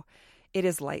now it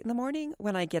is light in the morning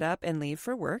when I get up and leave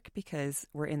for work because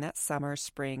we're in that summer,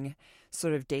 spring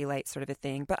sort of daylight sort of a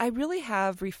thing. But I really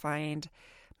have refined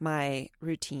my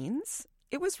routines.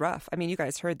 It was rough. I mean, you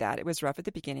guys heard that. It was rough at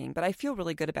the beginning, but I feel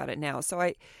really good about it now. So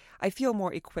I feel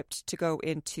more equipped to go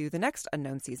into the next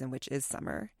unknown season, which is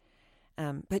summer.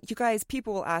 But you guys,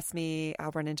 people will ask me,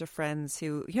 I'll run into friends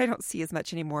who I don't see as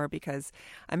much anymore because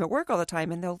I'm at work all the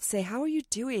time, and they'll say, how are you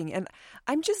doing? And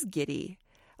I'm just giddy.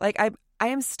 Like I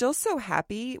am still so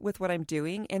happy with what I'm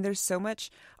doing, and there's so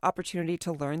much opportunity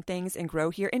to learn things and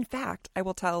grow here. In fact, I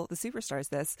will tell the Superstars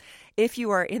this. If you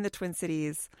are in the Twin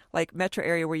Cities, like metro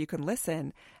area where you can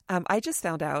listen, I just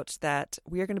found out that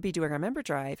we are going to be doing our member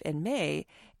drive in May,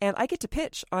 and I get to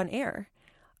pitch on air.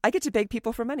 I get to beg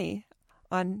people for money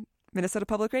on Minnesota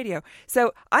Public Radio.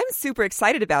 So I'm super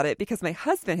excited about it because my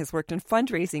husband has worked in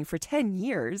fundraising for 10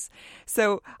 years.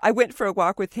 So I went for a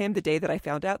walk with him the day that I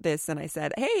found out this, and I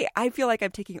said, hey, I feel like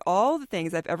I'm taking all the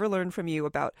things I've ever learned from you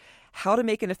about how to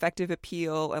make an effective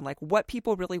appeal and like what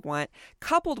people really want,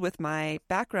 coupled with my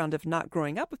background of not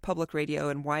growing up with public radio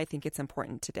and why I think it's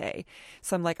important today.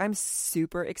 So I'm like, I'm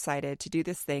super excited to do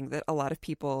this thing that a lot of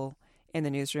people in the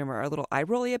newsroom are a little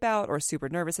eye-rolly about or super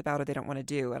nervous about or they don't want to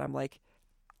do. And I'm like,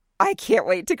 I can't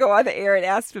wait to go on the air and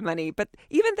ask for money. But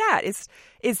even that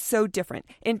is so different.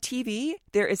 In TV,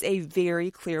 there is a very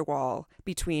clear wall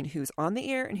between who's on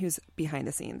the air and who's behind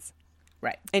the scenes.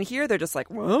 Right. And here they're just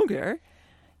like, well, I don't care.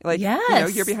 Like,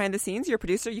 yes. You're behind the scenes, you're a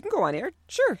producer, you can go on air.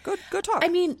 Sure, go talk. I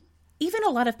mean, even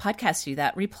a lot of podcasts do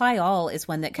that. Reply All is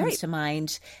one that comes to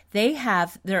mind. They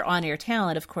have their on-air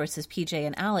talent, of course, is PJ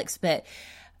and Alex, but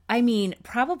I mean,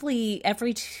 probably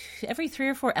every 3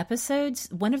 or 4 episodes,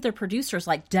 one of their producers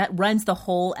runs the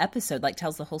whole episode, like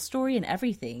tells the whole story and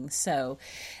everything. So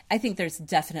I think there's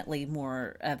definitely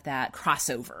more of that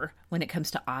crossover when it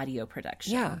comes to audio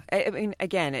production. Yeah. I mean,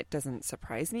 again, it doesn't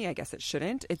surprise me. I guess it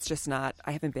shouldn't. It's just not,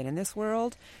 I haven't been in this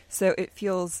world. So it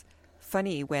feels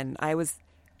funny when I was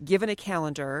given a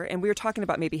calendar and we were talking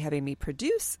about maybe having me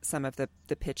produce some of the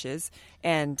pitches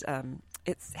and,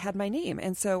 it's had my name.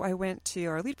 And so I went to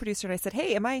our lead producer and I said,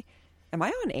 hey, am I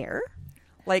on air?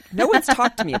 Like, no one's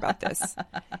talked to me about this.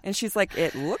 And she's like,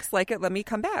 it looks like it. Let me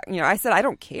come back. I said, I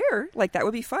don't care. Like, that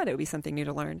would be fun. It would be something new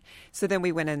to learn. So then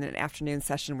we went in an afternoon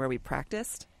session where we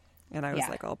practiced and I was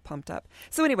like all pumped up.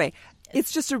 So anyway,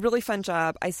 it's just a really fun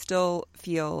job. I still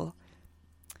feel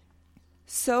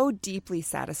so deeply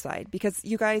satisfied because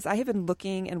you guys, I have been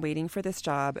looking and waiting for this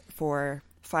job for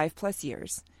 5+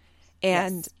 years.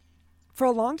 And for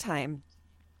a long time,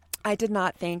 I did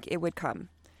not think it would come,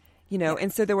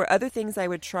 and so there were other things I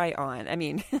would try on. I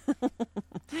mean,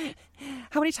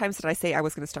 how many times did I say I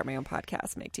was going to start my own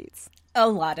podcast, Meg Teets? A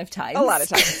lot of times.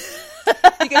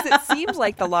 Because it seemed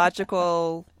like the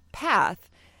logical path.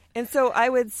 And so I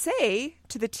would say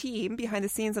to the team behind the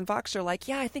scenes on Voxer, like,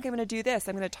 yeah, I think I'm going to do this.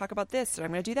 I'm going to talk about this or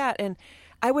I'm going to do that. And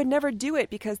I would never do it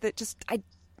because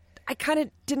I kind of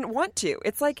didn't want to.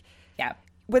 It's like,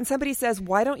 when somebody says,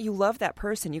 why don't you love that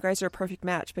person? You guys are a perfect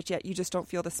match, but yet you just don't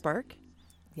feel the spark.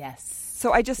 Yes.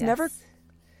 So I just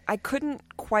I couldn't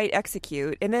quite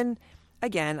execute. And then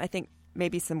again, I think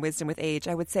maybe some wisdom with age,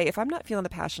 I would say, if I'm not feeling the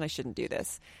passion, I shouldn't do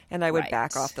this. And I would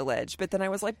back off the ledge. But then I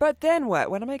was like, but then what?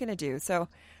 What am I going to do? So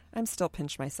I'm still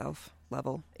pinch myself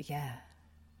level. Yeah.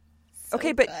 So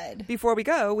okay, but before we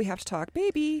go, we have to talk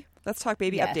baby. Let's talk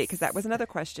baby update, because that was another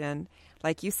question.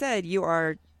 Like you said, you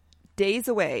are days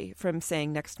away from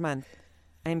saying next month,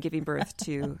 I am giving birth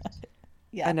to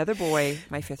another boy,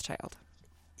 my 5th child.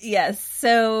 Yes.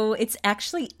 So it's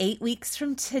actually 8 weeks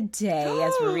from today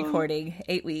as we're recording.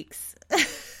 8 weeks.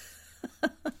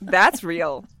 That's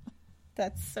real.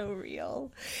 That's so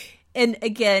real. And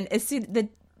again,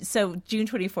 so June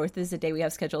 24th is the day we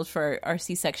have scheduled for our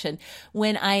C-section.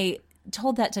 When I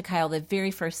told that to Kyle, the very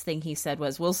first thing he said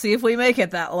was, we'll see if we make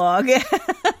it that long.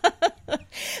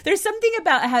 There's something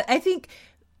about how I think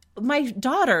my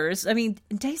daughters, I mean,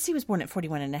 Daisy was born at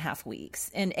 41 and a half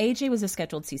weeks, and AJ was a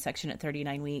scheduled C-section at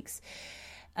 39 weeks.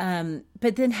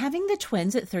 But then having the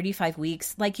twins at 35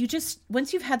 weeks, like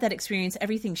once you've had that experience,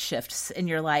 everything shifts and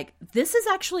you're like, this is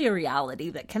actually a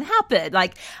reality that can happen.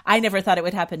 Like, I never thought it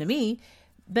would happen to me.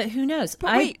 But who knows?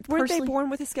 But wait, weren't they born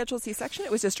with a scheduled C-section?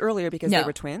 It was just earlier because they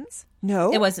were twins?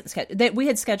 No? It wasn't scheduled. We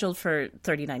had scheduled for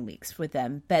 39 weeks with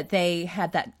them, but they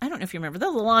had that. I don't know if you remember. That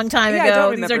was a long time ago. I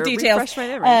don't remember. These are details. Refresh my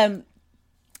memory.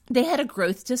 They had a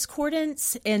growth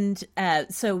discordance, and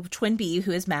so twin B,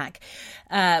 who is Mac,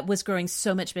 was growing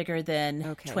so much bigger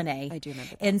than twin A. I do remember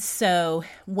that. And so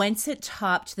once it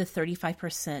topped the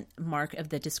 35% mark of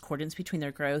the discordance between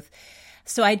their growth,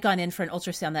 so I'd gone in for an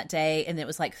ultrasound that day, and it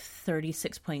was like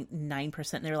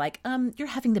 36.9%. And they were like, you're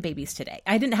having the babies today.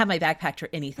 I didn't have my bag packed or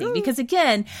anything because,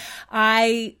 again,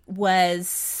 I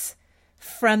was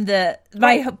from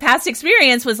my past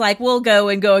experience was like, we'll go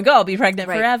and go and go. I'll be pregnant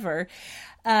forever.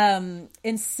 And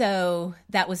so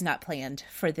that was not planned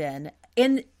for then.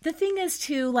 And the thing is,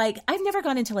 too, like, I've never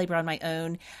gone into labor on my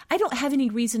own. I don't have any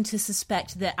reason to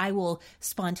suspect that I will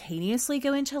spontaneously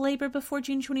go into labor before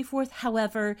June 24th.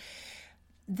 However,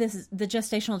 the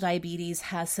gestational diabetes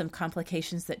has some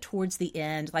complications that towards the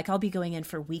end, like I'll be going in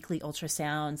for weekly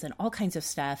ultrasounds and all kinds of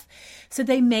stuff. So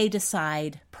they may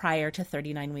decide prior to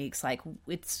 39 weeks, like,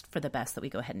 it's for the best that we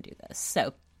go ahead and do this.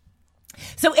 So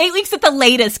 8 weeks at the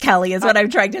latest, Kelly, is what I'm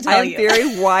trying to tell you. I'm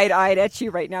very wide-eyed at you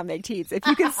right now, Meg Teets. If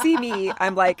you can see me,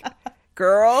 I'm like,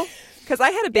 girl, because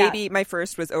I had a baby. My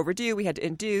first was overdue. We had to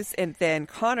induce. And then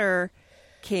Connor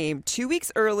came 2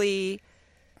 weeks early.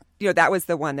 You know, that was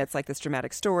the one that's like this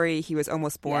dramatic story. He was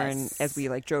almost born as we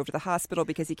like drove to the hospital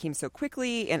because he came so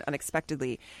quickly and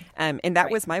unexpectedly. And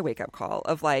that was my wake-up call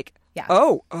of like,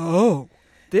 oh,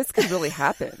 this could really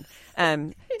happen.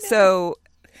 So,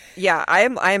 yeah,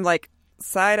 I'm like,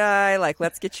 side-eye, like,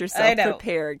 let's get yourself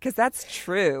prepared, because that's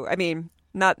true. I mean,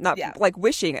 not like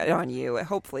wishing it on you.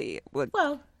 Hopefully it would,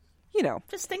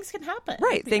 just things can happen.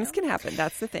 Right, things can happen.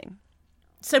 That's the thing.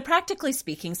 So practically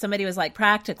speaking, somebody was like,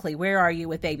 practically, where are you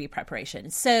with baby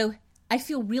preparation? So I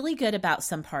feel really good about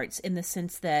some parts in the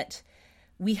sense that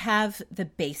we have the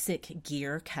basic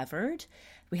gear covered.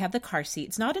 We have the car seat.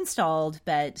 It's not installed,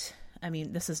 but I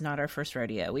mean, this is not our first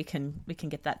rodeo. We can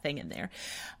get that thing in there.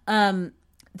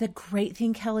 The great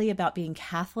thing, Kelly, about being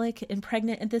Catholic and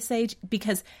pregnant at this age,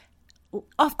 because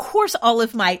of course all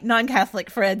of my non-Catholic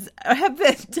friends have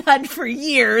been done for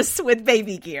years with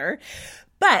baby gear,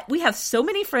 but we have so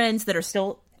many friends that are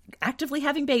still actively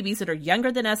having babies that are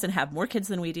younger than us and have more kids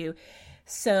than we do.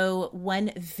 So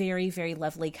one very, very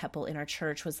lovely couple in our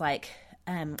church was like,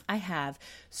 I have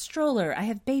stroller, I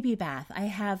have baby bath, I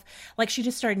have, like, she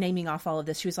just started naming off all of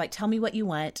this. She was like, tell me what you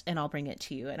want and I'll bring it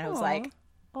to you. And I was like,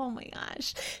 oh my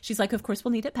gosh. She's like, of course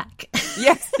we'll need it back.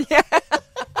 Yes. Yeah.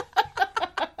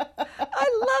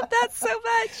 I love that so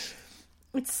much.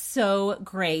 It's so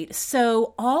great.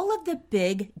 So all of the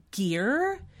big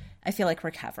gear, I feel like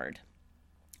we're covered.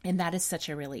 And that is such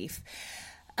a relief.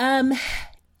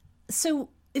 So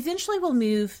eventually we'll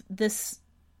move this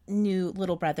new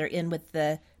little brother in with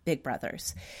the big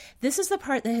brothers. This is the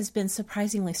part that has been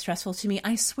surprisingly stressful to me.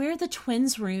 I swear the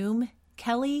twins' room,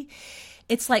 Kelly,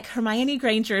 it's like Hermione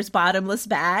Granger's bottomless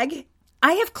bag.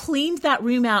 I have cleaned that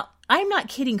room out, I'm not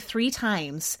kidding, 3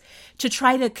 times to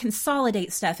try to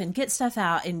consolidate stuff and get stuff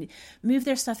out and move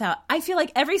their stuff out. I feel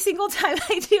like every single time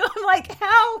I do, I'm like,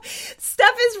 how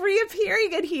stuff is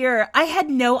reappearing in here. I had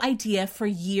no idea for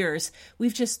years.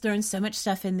 We've just thrown so much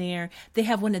stuff in there. They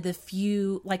have one of the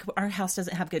few, like, our house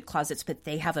doesn't have good closets, but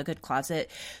they have a good closet.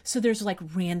 So there's like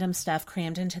random stuff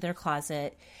crammed into their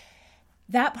closet.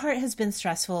 That part has been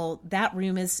stressful. That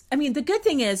room is, I mean, the good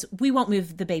thing is we won't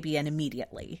move the baby in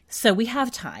immediately. So we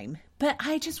have time. But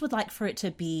I just would like for it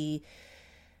to be,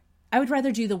 I would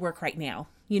rather do the work right now,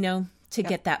 to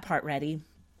get that part ready.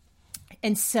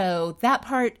 And so that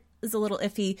part is a little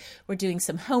iffy. We're doing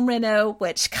some home reno,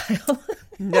 which Kyle...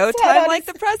 No time like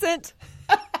the present.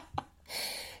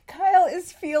 Kyle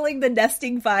is feeling the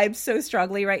nesting vibe so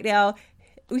strongly right now.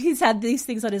 He's had these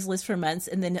things on his list for months,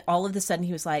 and then all of a sudden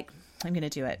he was like, I'm going to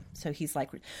do it. So he's like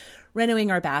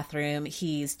renovating our bathroom.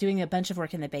 He's doing a bunch of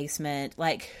work in the basement.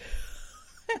 Like,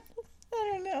 I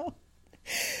don't know.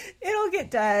 It'll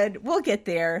get done. We'll get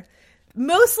there.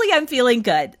 Mostly I'm feeling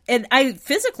good. And I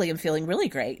physically am feeling really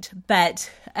great. But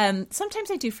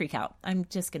sometimes I do freak out. I'm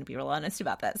just going to be real honest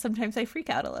about that. Sometimes I freak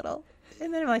out a little.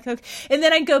 And then I'm like, okay. And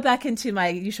then I go back into my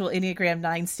usual Enneagram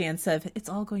 9 stance of, it's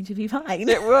all going to be fine.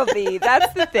 It will be.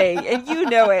 That's the thing. And you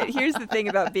know it. Here's the thing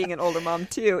about being an older mom,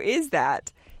 too, is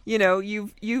that, you know,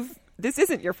 this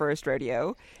isn't your first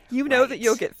rodeo. You know that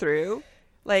you'll get through.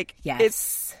 Like,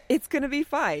 yes. It's going to be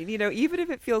fine. You know, even if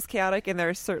it feels chaotic, and there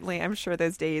are certainly, I'm sure,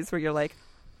 those days where you're like,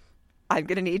 I'm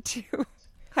going to need to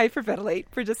hyperventilate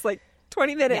for just like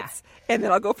 20 minutes. Yeah. And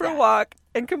then I'll go for a walk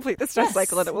and complete the stress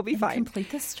cycle, and it will be fine.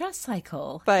 Complete the stress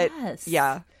cycle. But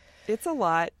yeah, it's a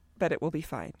lot, but it will be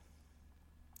fine.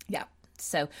 Yeah.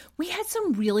 So we had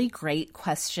some really great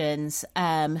questions.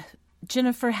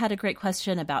 Jennifer had a great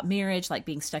question about marriage, like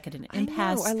being stuck at an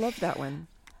impasse. I love that one.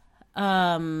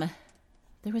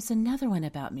 There was another one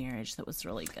about marriage that was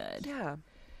really good. Yeah.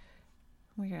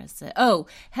 Where is it? Oh,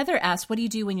 Heather asked, what do you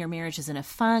do when your marriage is in a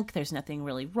funk? There's nothing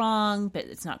really wrong, but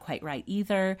it's not quite right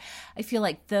either. I feel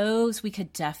like those we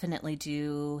could definitely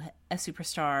do a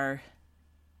superstar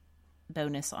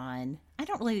bonus on. I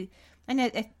think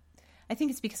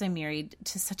it's because I'm married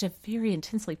to such a very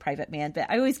intensely private man,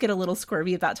 but I always get a little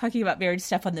squirmy about talking about marriage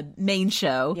stuff on the main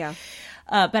show. Yeah.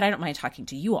 But I don't mind talking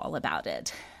to you all about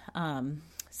it.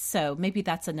 So maybe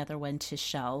that's another one to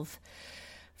shelve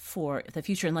for the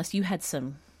future, unless you had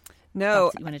some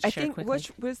thoughts that you wanted to share quickly. What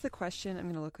was the question? I'm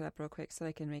going to look it up real quick so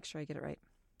I can make sure I get it right.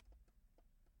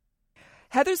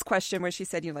 Heather's question where she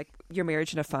said, you know, like your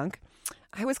marriage in a funk.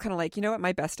 I was kind of like, you know what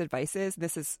my best advice is?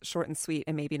 This is short and sweet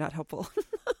and maybe not helpful,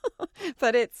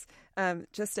 but it's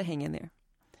just to hang in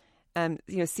there.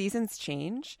 You know, seasons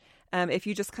change. If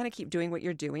you just kind of keep doing what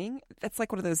you're doing, that's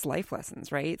like one of those life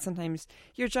lessons, right? Sometimes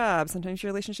your job, sometimes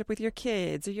your relationship with your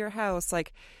kids or your house,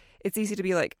 like it's easy to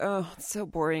be like, oh, it's so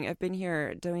boring. I've been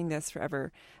here doing this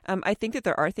forever. I think that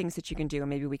there are things that you can do, and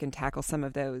maybe we can tackle some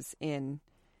of those in,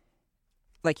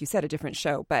 like you said, a different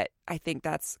show. But I think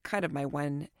that's kind of my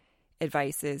one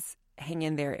advice is hang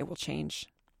in there. It will change.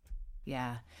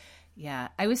 Yeah. Yeah.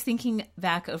 I was thinking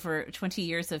back over 20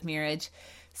 years of marriage.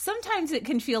 Sometimes it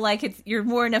can feel like you're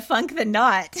more in a funk than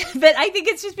not. But I think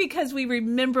it's just because we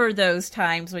remember those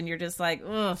times when you're just like,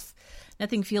 ugh,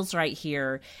 nothing feels right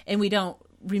here. And we don't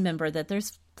remember that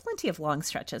there's plenty of long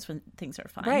stretches when things are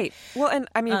fine. Right. Well, and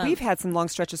I mean, we've had some long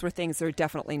stretches where things are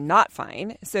definitely not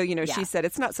fine. So, you know, she said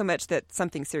it's not so much that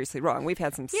something's seriously wrong. We've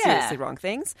had some seriously wrong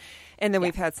things. And then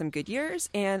we've had some good years.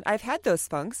 And I've had those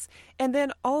funks. And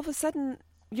then all of a sudden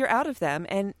you're out of them.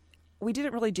 And we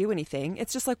didn't really do anything.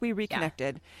 It's just like we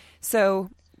reconnected. Yeah. So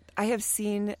I've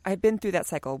been through that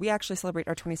cycle. We actually celebrate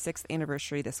our 26th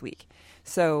anniversary this week.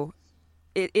 So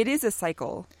it is a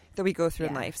cycle that we go through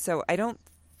in life. So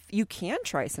you can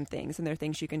try some things, and there are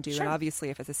things you can do. Sure. And obviously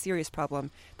if it's a serious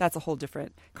problem, that's a whole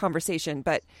different conversation.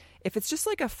 But if it's just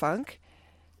like a funk,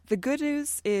 the good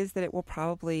news is that it will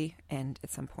probably end at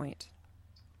some point.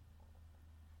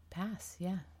 Pass.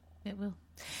 Yeah, it will.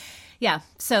 Yeah,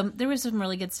 so there was some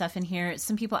really good stuff in here.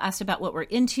 Some people asked about what we're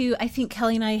into. I think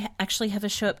Kelly and I actually have a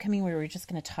show upcoming where we're just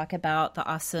going to talk about the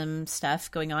awesome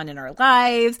stuff going on in our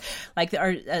lives. Like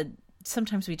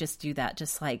sometimes we just do that,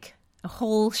 just like a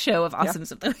whole show of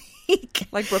awesomes of the week.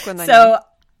 Like Brooklyn Nine-Nine. So,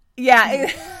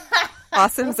 yeah.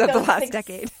 Awesomes of the last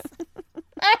decade.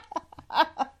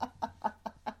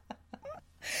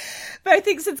 But I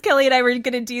think since Kelly and I were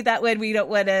going to do that one, we don't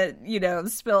want to, you know,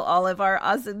 spill all of our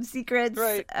awesome secrets.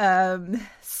 Right.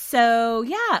 So,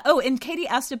 yeah. Oh, and Katie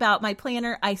asked about my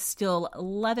planner. I still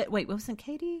love it. Wait, wasn't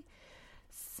Katie?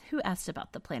 Who asked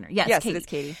about the planner? Yes, Katie. It is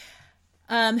Katie.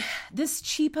 This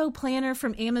cheapo planner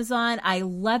from Amazon. I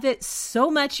love it so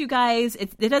much, you guys.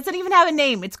 It doesn't even have a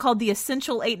name. It's called the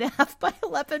Essential 8.5 by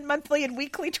 11 monthly and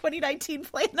weekly 2019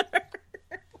 planner.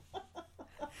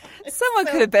 Someone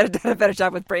could have done a better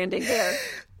job with branding there.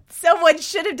 Someone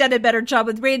should have done a better job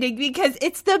with branding because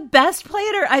it's the best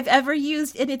planner I've ever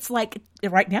used. And it's like,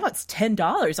 right now it's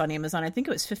 $10 on Amazon. I think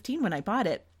it was $15 when I bought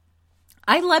it.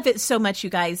 I love it so much,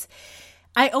 you guys.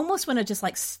 I almost want to just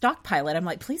like stockpile it. I'm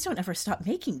like, please don't ever stop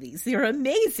making these. They're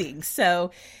amazing.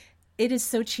 So It is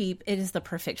so cheap. It is the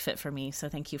perfect fit for me. So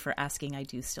thank you for asking. I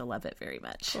do still love it very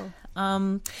much. Cool.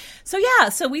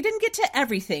 So we didn't get to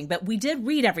everything, but we did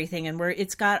read everything, and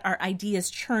it's got our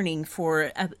ideas churning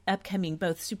for upcoming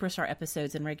both Superstar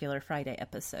episodes and regular Friday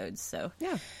episodes. So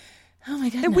yeah. Oh my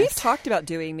goodness. And we've talked about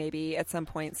doing maybe at some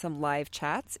point some live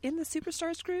chats in the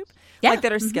Superstars group, yeah. like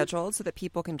that are scheduled so that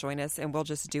people can join us, and we'll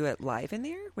just do it live in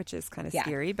there, which is kind of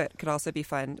scary, but could also be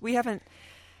fun.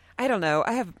 I don't know.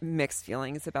 I have mixed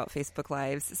feelings about Facebook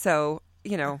Lives. So,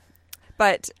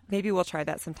 but maybe we'll try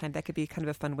that sometime. That could be kind of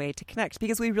a fun way to connect,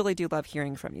 because we really do love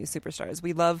hearing from you, Superstars.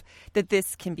 We love that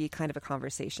this can be kind of a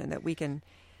conversation that we can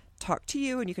talk to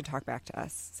you and you can talk back to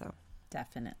us. So.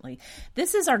 Definitely.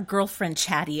 This is our girlfriend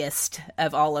chattiest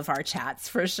of all of our chats,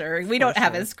 for sure. We don't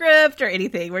have a script or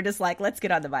anything. We're just like, let's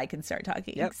get on the mic and start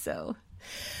talking. Yep. So,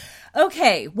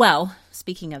 okay. Well,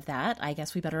 speaking of that, I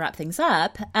guess we better wrap things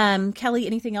up. Kelly,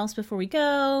 anything else before we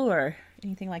go or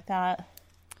anything like that?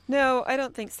 No, I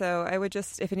don't think so. I would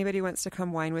just, if anybody wants to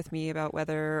come whine with me about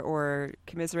weather or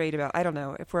commiserate about, I don't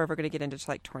know, if we're ever going to get into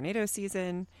like tornado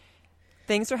season,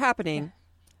 things are happening. Yeah.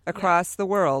 Across the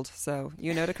world. So,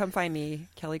 to come find me,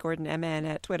 Kelly Gordon MN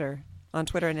on Twitter and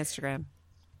Instagram.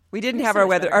 We didn't have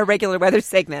our regular weather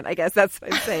segment, I guess that's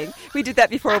what I'm saying. We did that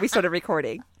before we started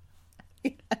recording.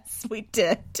 Yes, we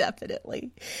did.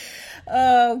 Definitely.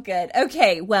 Oh, good.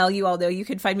 Okay. Well, you all know you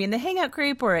can find me in the Hangout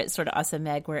group or at Sort of Awesome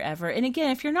Meg, wherever. And again,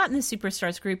 if you're not in the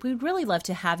Superstars group, we'd really love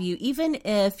to have you, even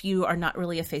if you are not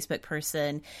really a Facebook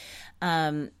person.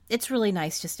 It's really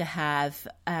nice just to have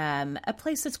a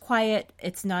place that's quiet.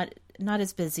 It's not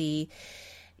as busy.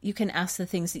 You can ask the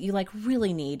things that you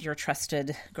really need your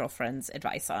trusted girlfriend's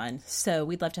advice on. So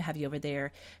we'd love to have you over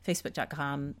there.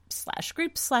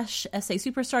 Facebook.com/group/SA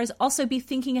Superstars. Also be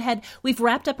thinking ahead. We've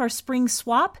wrapped up our spring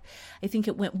swap. I think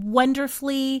it went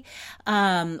wonderfully.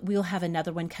 We'll have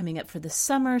another one coming up for the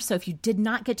summer. So if you did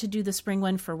not get to do the spring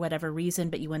one for whatever reason,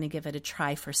 but you want to give it a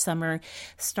try for summer,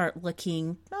 start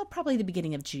looking, probably the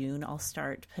beginning of June. I'll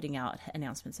start putting out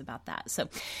announcements about that. So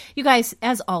you guys,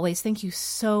 as always, thank you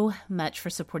so much for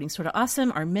supporting Sort of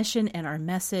Awesome, our mission and our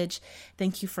message.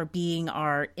 Thank you for being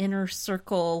our inner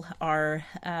circle, our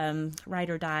ride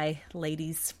or die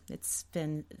ladies. It's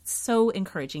been so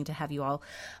encouraging to have you all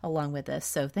along with us.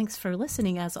 So thanks for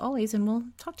listening as always, and we'll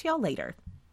talk to y'all later.